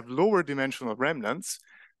 we could have lower dimensional remnants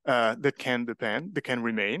that can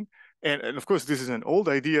remain. And of course, this is an old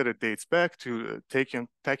idea that dates back to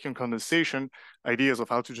tachyon condensation, ideas of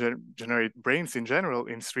how to generate branes in general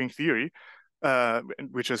in string theory,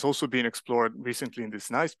 which has also been explored recently in this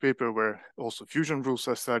nice paper where also fusion rules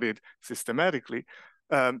are studied systematically.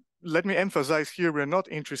 Let me emphasize here, we're not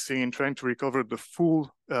interested in trying to recover the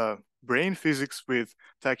full brane physics with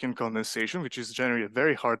tachyon condensation, which is generally a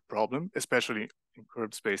very hard problem, especially in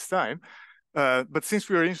curved space-time. But since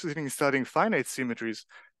we are interested in studying finite symmetries,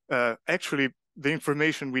 actually the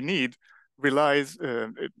information we need relies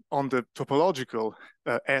on the topological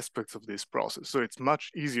aspects of this process. So it's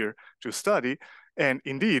much easier to study. And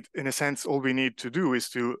indeed, in a sense, all we need to do is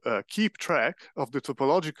to keep track of the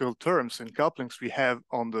topological terms and couplings we have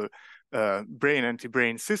on the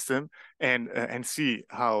brane-antibrane system and see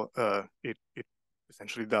how it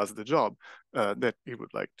essentially does the job that we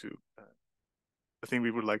would like to, the thing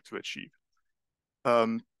we would like to achieve.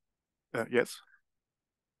 Yes?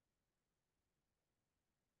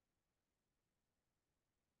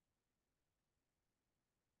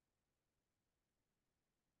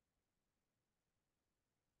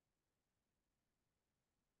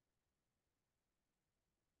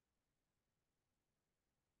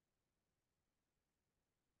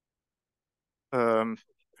 Let's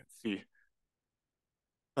see.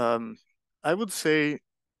 I would say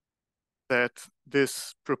that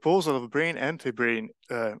this proposal of brane-antibrane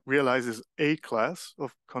realizes a class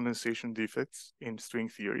of condensation defects in string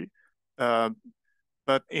theory.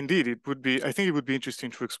 But indeed, I think it would be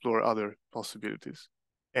interesting to explore other possibilities.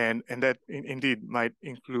 And that indeed might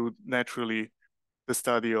include naturally the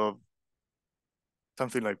study of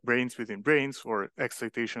something like branes within branes or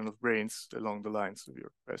excitation of branes along the lines of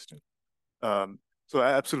your question. So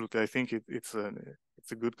absolutely, I think it's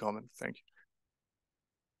a good comment. Thank you.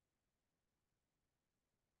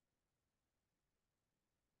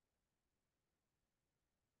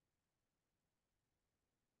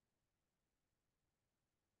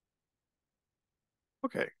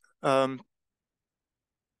 Okay.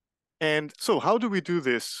 And so how do we do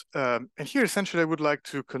this? And here, essentially, I would like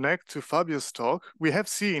to connect to Fabio's talk. We have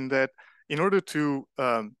seen that in order to,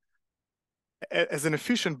 as an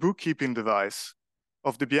efficient bookkeeping device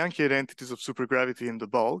of the Bianchi identities of supergravity in the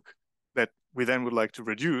bulk that we then would like to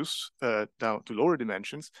reduce down to lower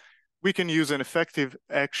dimensions, we can use an effective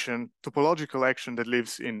action, topological action that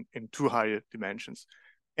lives in two higher dimensions.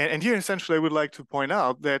 And here, essentially, I would like to point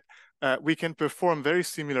out that we can perform very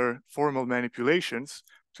similar formal manipulations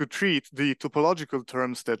to treat the topological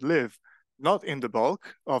terms that live not in the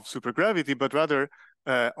bulk of supergravity, but rather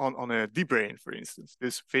on a D-brane, for instance,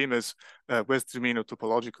 this famous West-Zumino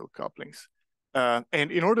topological couplings.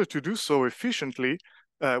 And in order to do so efficiently,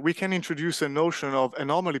 we can introduce a notion of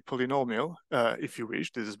anomaly polynomial, if you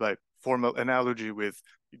wish. This is by formal analogy with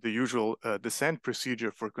the usual descent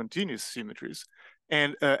procedure for continuous symmetries.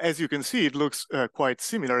 And as you can see, it looks quite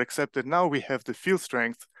similar, except that now we have the field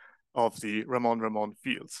strength of the Ramond-Ramond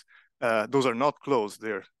fields. Those are not closed,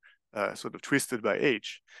 they're sort of twisted by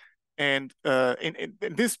H. And in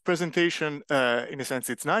this presentation, in a sense,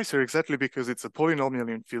 it's nicer exactly because it's a polynomial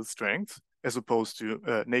in field strength as opposed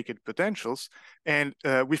to naked potentials. And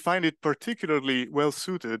we find it particularly well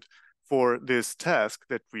suited for this task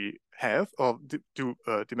that we have of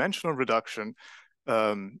dimensional reduction,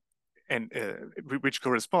 which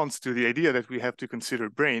corresponds to the idea that we have to consider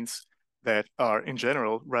branes that are in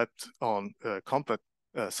general wrapped on complex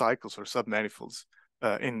cycles or submanifolds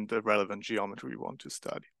in the relevant geometry we want to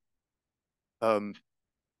study.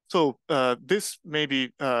 This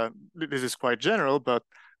maybe, this is quite general, but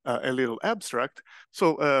a little abstract.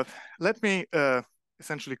 So let me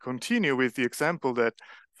essentially continue with the example that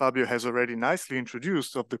Fabio has already nicely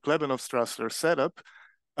introduced of the Klebanov-Strassler setup.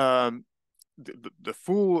 The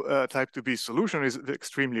full type 2B solution is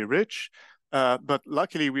extremely rich, but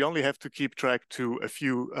luckily we only have to keep track to a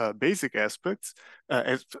few basic aspects,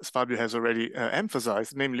 as Fabio has already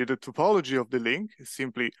emphasized, namely the topology of the link is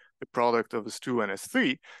simply the product of S2 and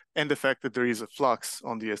S3, and the fact that there is a flux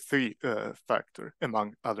on the S3 factor,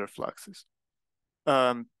 among other fluxes.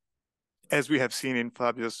 As we have seen in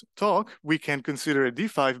Fabio's talk, we can consider a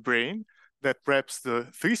D5 brane that wraps the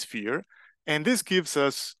 3-sphere, and this gives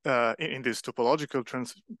us, in this topological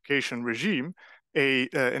translocation regime,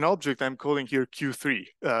 an object I'm calling here Q3.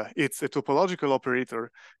 It's a topological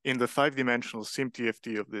operator in the 5-dimensional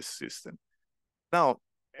SIMTFT of this system. Now,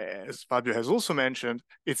 as Fabio has also mentioned,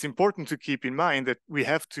 it's important to keep in mind that we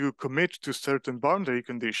have to commit to certain boundary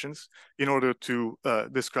conditions in order to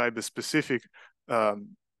describe a specific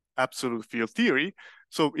absolute field theory.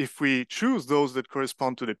 So if we choose those that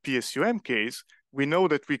correspond to the PSUM case, we know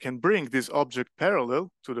that we can bring this object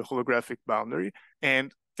parallel to the holographic boundary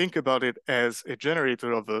and think about it as a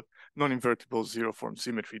generator of a non-invertible zero-form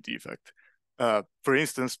symmetry defect. For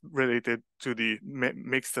instance, related to the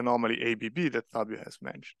mixed anomaly ABB that Fabio has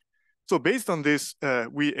mentioned. So based on this,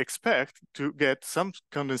 we expect to get some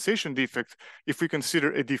condensation defect if we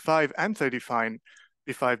consider a D5 anti-defined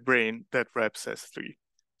D5 brane that wraps S3.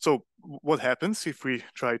 So what happens if we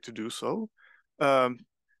try to do so?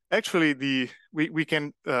 Actually, we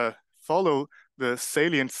can follow the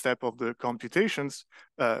salient step of the computations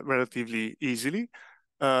relatively easily.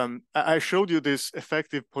 I showed you this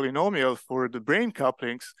effective polynomial for the brane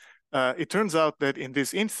couplings. It turns out that in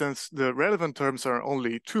this instance, the relevant terms are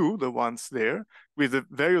only two, the ones there, with the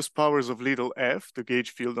various powers of little f, the gauge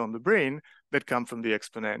field on the brane, that come from the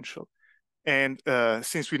exponential. And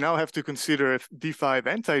since we now have to consider D5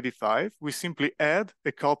 anti-D5, we simply add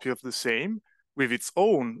a copy of the same with its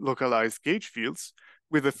own localized gauge fields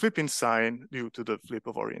with a flipping sign due to the flip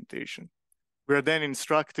of orientation. We are then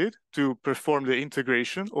instructed to perform the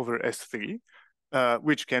integration over S3,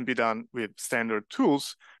 which can be done with standard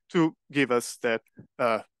tools to give us that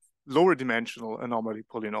lower dimensional anomaly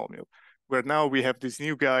polynomial, where now we have this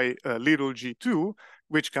new guy, little g2,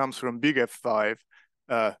 which comes from big F5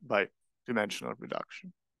 by dimensional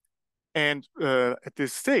reduction. And at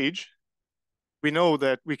this stage, we know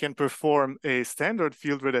that we can perform a standard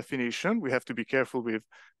field redefinition. We have to be careful with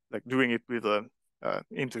doing it with an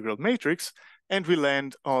integral matrix, and we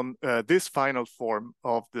land on this final form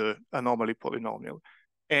of the anomaly polynomial.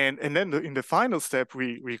 And then in the final step,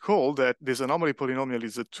 we recall that this anomaly polynomial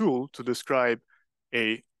is a tool to describe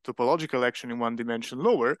a topological action in one dimension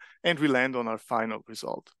lower, and we land on our final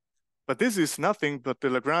result. But this is nothing but the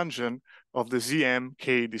Lagrangian of the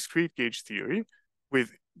ZM-K discrete gauge theory, with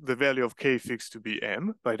the value of K fixed to be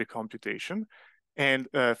M by the computation. And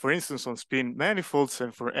for instance, on spin manifolds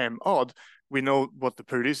and for M odd, we know what the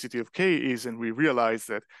periodicity of K is, and we realize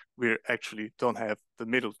that we actually don't have the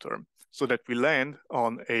middle term, so that we land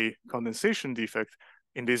on a condensation defect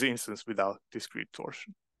in this instance without discrete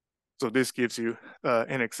torsion. So this gives you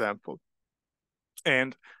an example.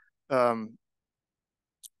 And there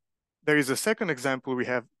is a second example we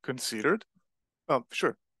have considered. Oh,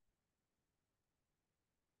 sure.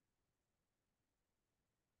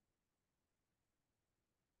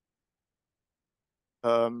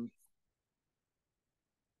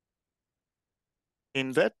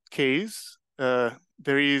 In that case,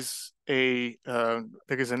 there is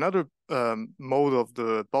another mode of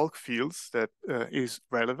the bulk fields that is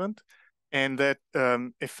relevant, and that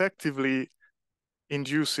effectively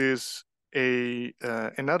induces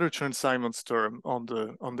another Chern-Simons term on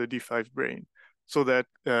the D5 brane, so that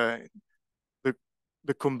the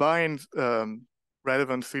combined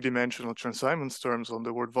relevant three-dimensional Chern-Simons terms on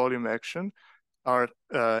the word volume action are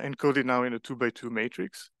encoded now in a 2x2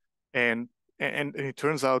 matrix, and it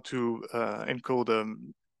turns out to encode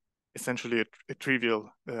essentially a trivial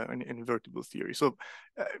invertible theory. So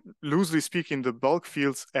loosely speaking, the bulk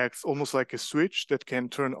fields acts almost like a switch that can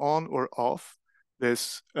turn on or off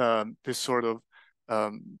this sort of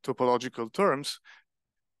topological terms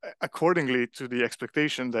accordingly to the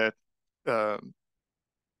expectation that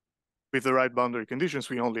with the right boundary conditions,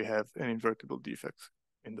 we only have an invertible defect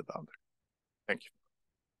in the boundary. Thank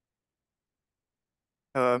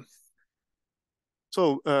you.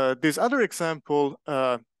 So this other example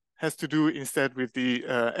has to do instead with the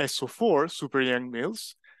SO4 super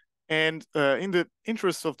Yang-Mills. And in the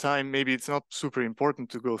interest of time, maybe it's not super important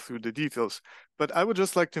to go through the details, but I would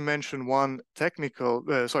just like to mention one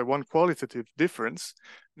qualitative difference,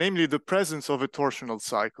 namely the presence of a torsional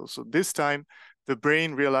cycle. So this time, the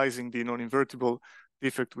brane realizing the non-invertible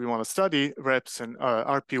defect we want to study reps an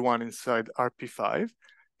RP1 inside RP5.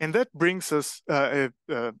 And that brings us a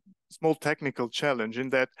small technical challenge in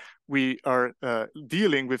that we are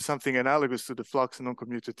dealing with something analogous to the flux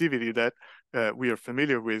non-commutativity that we are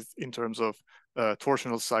familiar with in terms of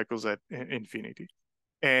torsional cycles at infinity.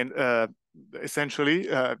 And essentially,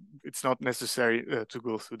 it's not necessary to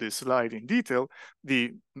go through this slide in detail.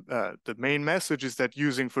 The main message is that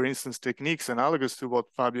using, for instance, techniques analogous to what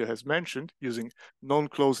Fabio has mentioned, using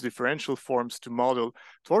non-closed differential forms to model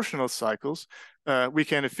torsional cycles, we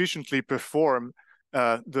can efficiently perform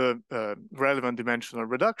the relevant dimensional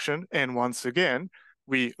reduction. And once again,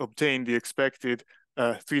 we obtain the expected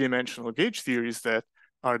three-dimensional gauge theories that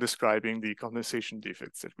are describing the condensation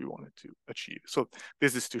defects that we wanted to achieve. So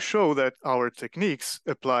this is to show that our techniques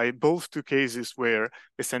apply both to cases where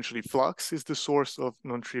essentially flux is the source of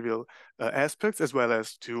non-trivial aspects, as well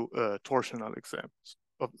as to torsional examples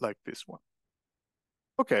of like this one.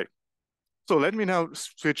 Okay, so let me now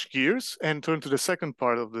switch gears and turn to the second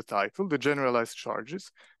part of the title, the generalized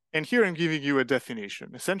charges. And here I'm giving you a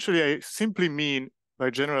definition. Essentially, I simply mean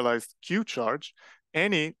by generalized Q charge,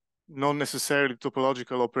 any non-necessarily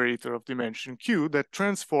topological operator of dimension Q that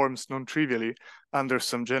transforms non-trivially under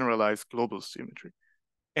some generalized global symmetry.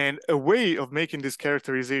 And a way of making this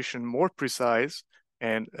characterization more precise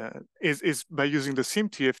and is by using the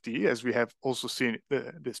SymTFT, as we have also seen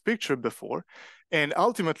this picture before. And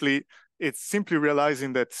ultimately, it's simply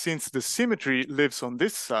realizing that since the symmetry lives on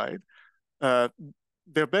this side,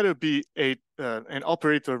 there better be an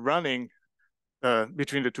operator running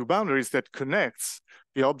between the two boundaries that connects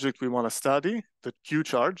the object we want to study, the Q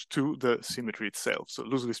charge, to the symmetry itself. So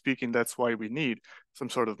loosely speaking, that's why we need some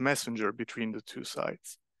sort of messenger between the two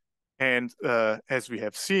sides. And as we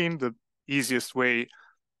have seen, the easiest way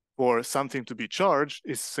for something to be charged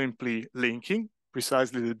is simply linking,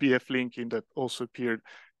 precisely the BF linking that also appeared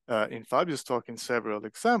in Fabio's talk in several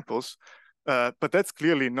examples. But that's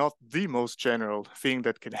clearly not the most general thing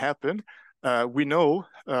that can happen. We know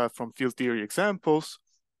from field theory examples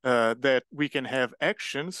that we can have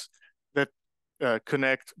actions that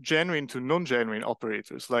connect genuine to non-genuine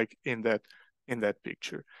operators, like in that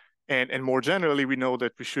picture. And more generally, we know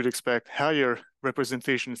that we should expect higher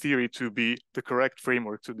representation theory to be the correct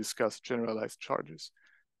framework to discuss generalized charges.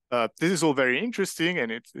 This is all very interesting,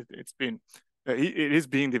 and it is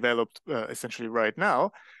being developed essentially right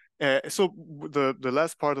now. So the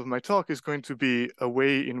last part of my talk is going to be a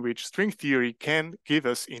way in which string theory can give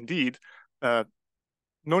us indeed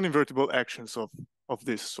non-invertible actions of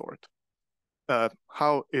this sort.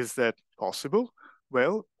 How is that possible?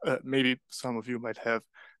 Well, maybe some of you might have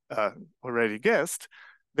already guessed.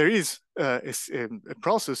 There is a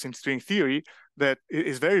process in string theory that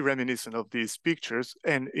is very reminiscent of these pictures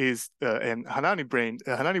and is an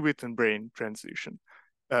Hanani-Witten brane transition.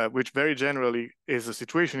 Which very generally is a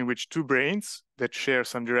situation in which two branes that share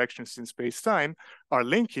some directions in space-time are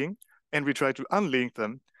linking, and we try to unlink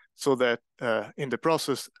them so that in the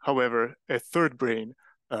process, however, a third brane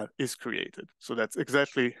is created. So that's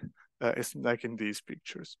exactly like in these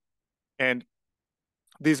pictures. And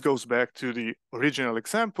this goes back to the original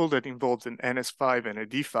example that involves an NS5 and a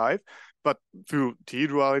D5, but through T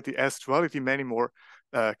duality, S duality, many more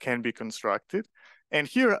can be constructed. And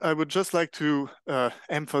here I would just like to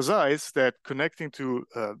emphasize that connecting to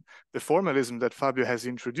the formalism that Fabio has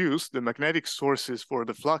introduced, the magnetic sources for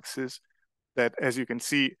the fluxes that, as you can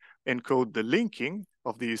see, encode the linking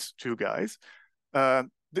of these two guys.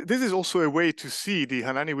 This is also a way to see the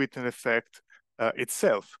Hanani-Witten effect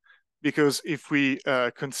itself. Because if we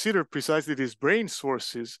consider precisely these brane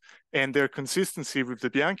sources and their consistency with the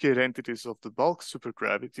Bianchi identities of the bulk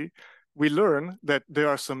supergravity, we learn that there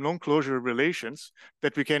are some non-closure relations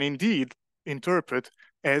that we can indeed interpret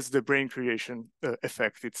as the brane creation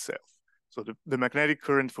effect itself. So the magnetic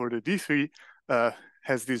current for the D3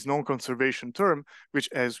 has this non-conservation term, which,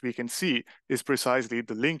 as we can see, is precisely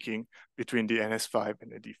the linking between the NS5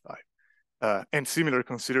 and the D5. And similar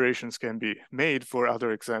considerations can be made for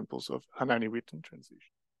other examples of Hanani-Witten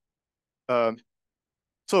transition.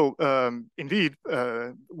 Indeed,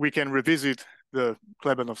 we can revisit the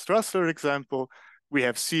Klebanov-Strasser example. We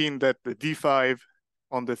have seen that the D5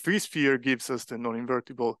 on the 3-sphere gives us the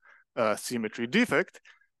non-invertible symmetry defect.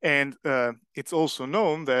 And it's also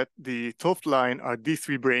known that the 't line are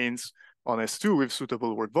D3 branes on S2 with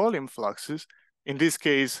suitable word volume fluxes. In this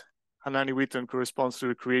case, Hanani-Witten corresponds to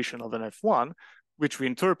the creation of an F1, which we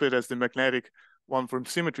interpret as the magnetic one-form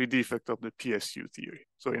symmetry defect of the PSU theory.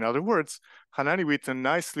 So in other words, Hanani-Witten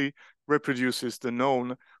nicely reproduces the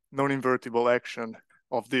known non-invertible action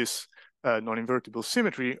of this non-invertible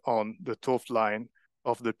symmetry on the 't line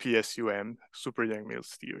of the PSUM super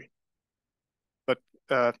Yang-Mills theory.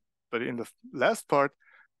 But in the last part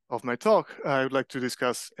of my talk, I would like to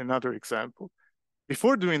discuss another example.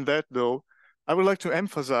 Before doing that, though, I would like to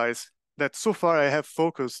emphasize that so far I have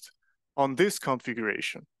focused on this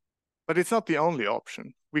configuration, but it's not the only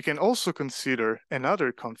option. We can also consider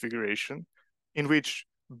another configuration in which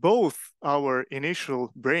both our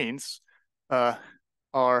initial branes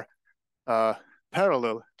are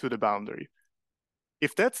parallel to the boundary.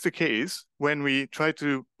 If that's the case, when we try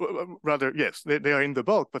to, rather, yes, they are in the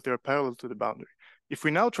bulk, but they're parallel to the boundary. If we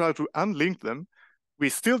now try to unlink them, we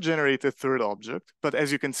still generate a third object, but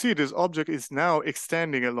as you can see, this object is now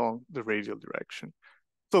extending along the radial direction.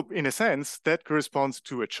 So in a sense, that corresponds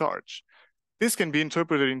to a charge. This can be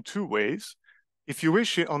interpreted in two ways. If you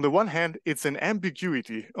wish, on the one hand, it's an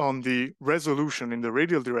ambiguity on the resolution in the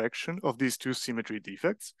radial direction of these two symmetry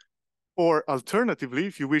defects. Or alternatively,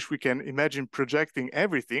 if you wish, we can imagine projecting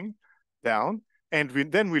everything down, and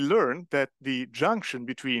then we learn that the junction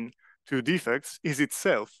between two defects is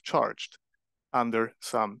itself charged under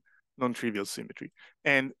some non-trivial symmetry.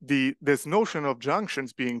 And this notion of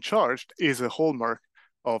junctions being charged is a hallmark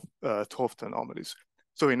of 't anomalies.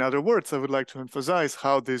 So in other words, I would like to emphasize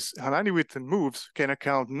how this Hanani-Witten moves can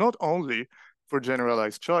account not only for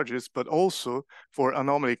generalized charges, but also for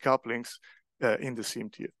anomaly couplings in the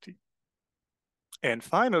SIM-TFT. And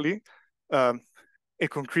finally, a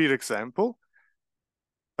concrete example.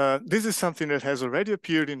 This is something that has already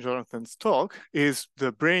appeared in Jonathan's talk, is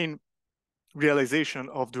the brane realization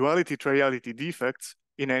of duality-triality defects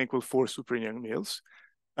in n equal 4 super Yang-Mills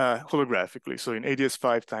holographically, so in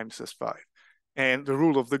ADS5 times S5. And the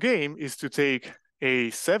rule of the game is to take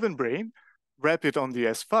a 7 brane, wrap it on the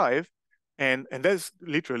S5, and that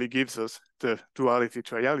literally gives us the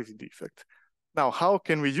duality-triality defect. Now, how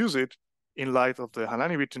can we use it in light of the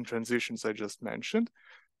Hanani-Witten transitions I just mentioned?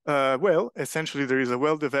 Well, essentially, there is a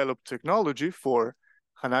well-developed technology for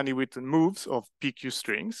Hanani-Witten moves of PQ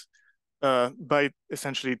strings. By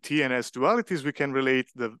essentially T and S dualities, we can relate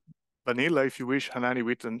the vanilla, if you wish,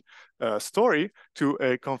 Hanani-Witten story to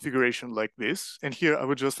a configuration like this. And here I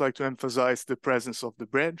would just like to emphasize the presence of the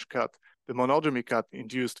branch cut, the monodromy cut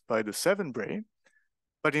induced by the 7 brane.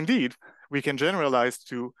 But indeed, we can generalize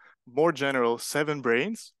to more general 7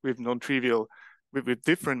 branes with non-trivial, with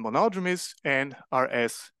different monodromies and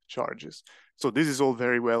RS charges. So this is all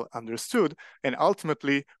very well understood and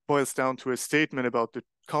ultimately boils down to a statement about the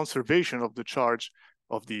conservation of the charge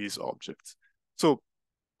of these objects. So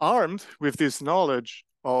armed with this knowledge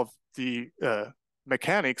of the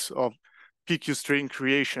mechanics of PQ string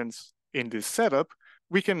creations in this setup,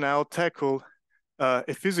 we can now tackle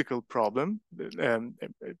a physical problem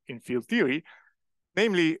in field theory.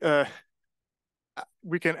 Namely,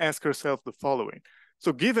 we can ask ourselves the following.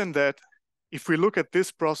 So given that if we look at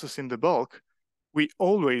this process in the bulk, we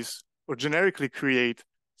always or generically create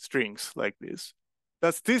strings like this.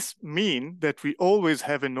 Does this mean that we always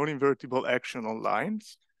have a non-invertible action on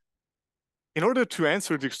lines? In order to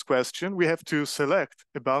answer this question, we have to select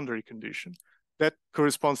a boundary condition that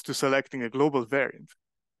corresponds to selecting a global variant.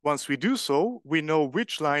 Once we do so, we know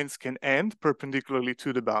which lines can end perpendicularly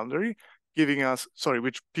to the boundary, giving us,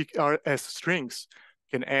 which PRS strings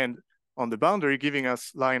can end on the boundary, giving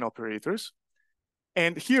us line operators.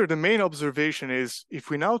 And here the main observation is if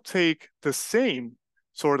we now take the same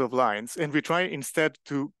sort of lines and we try instead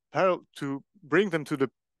to bring them to the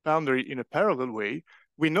boundary in a parallel way,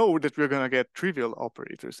 we know that we're going to get trivial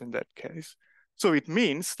operators in that case. So it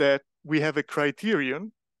means that we have a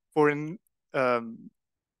criterion for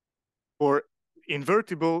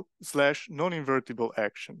invertible / non-invertible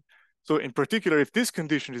action. So in particular, if this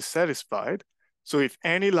condition is satisfied, so if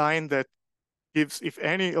any line that gives, if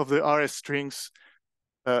any of the RS strings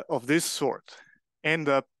of this sort end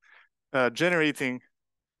up generating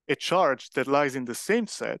a charge that lies in the same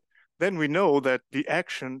set, then we know that the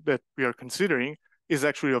action that we are considering is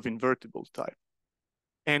actually of invertible type.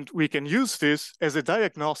 And we can use this as a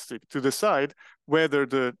diagnostic to decide whether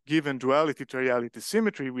the given duality to reality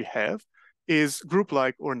symmetry we have is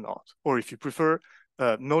group-like or not, or if you prefer,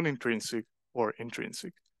 non-intrinsic or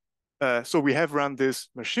intrinsic. So we have run this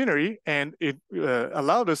machinery, and it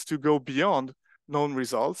allowed us to go beyond known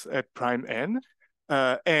results at prime n.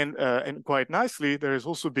 And quite nicely, there has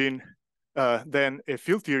also been then a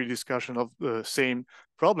field theory discussion of the same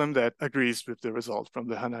problem that agrees with the result from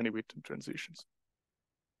the Hanani-Witten transitions.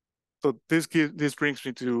 So this brings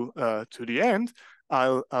me to the end.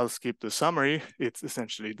 I'll skip the summary. It's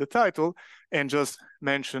essentially the title, and just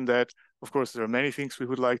mention that, of course, there are many things we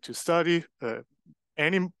would like to study.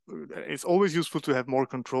 It's always useful to have more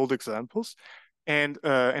controlled examples. And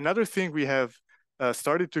another thing we have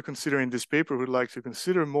started to consider in this paper, would like to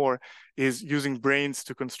consider more, is using Branes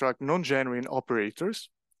to construct non-genuine operators.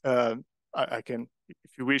 I can,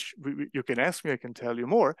 if you wish, you can ask me, I can tell you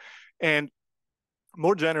more. And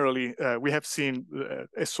more generally, we have seen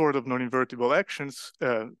a sort of non-invertible actions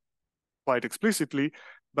quite explicitly,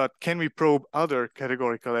 but can we probe other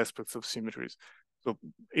categorical aspects of symmetries? So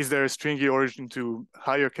is there a stringy origin to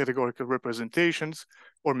higher categorical representations,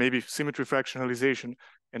 or maybe symmetry fractionalization,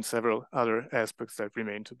 and several other aspects that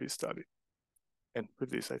remain to be studied? And with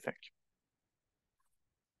this, I thank you.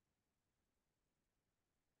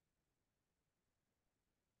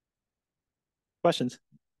 Questions?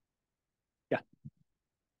 Yeah.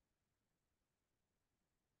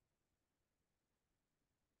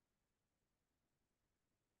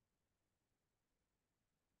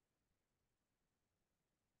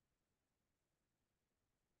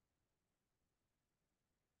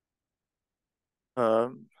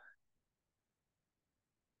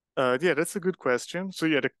 Yeah, that's a good question. So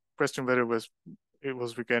yeah, the question whether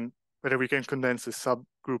whether we can condense a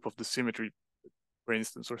subgroup of the symmetry, for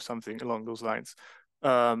instance, or something along those lines.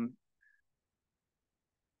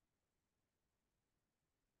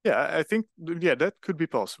 Yeah, I think, yeah, that could be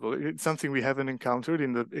possible. It's something we haven't encountered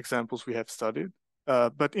in the examples we have studied.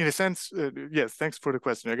 But in a sense, yes, thanks for the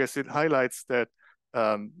question. I guess it highlights that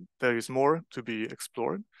there is more to be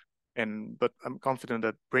explored. But I'm confident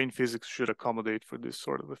that brain physics should accommodate for this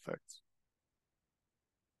sort of effects.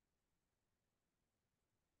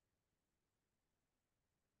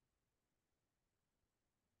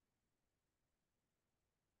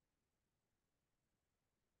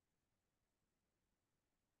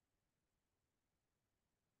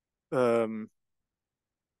 No,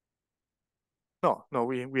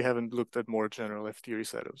 we haven't looked at more general F-theory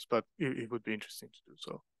setups, but it would be interesting to do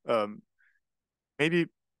so. Maybe,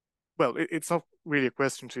 well, it's not really a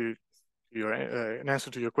question to your an answer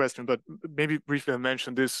to your question, but maybe briefly I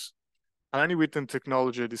mentioned this Hanani-Witten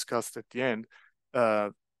technology I discussed at the end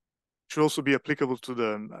should also be applicable to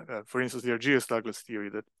the, for instance, the Argyres-Douglas theory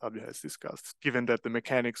that Fabio has discussed, given that the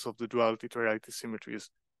mechanics of the duality to reality symmetry is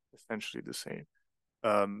essentially the same.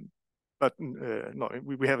 But no,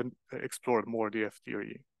 we haven't explored more the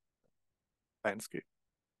F-theory landscape.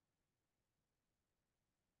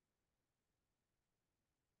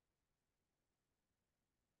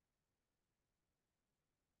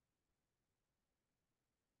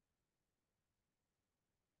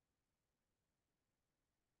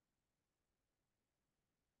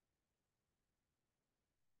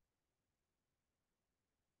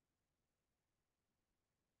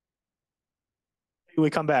 We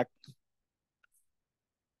come back.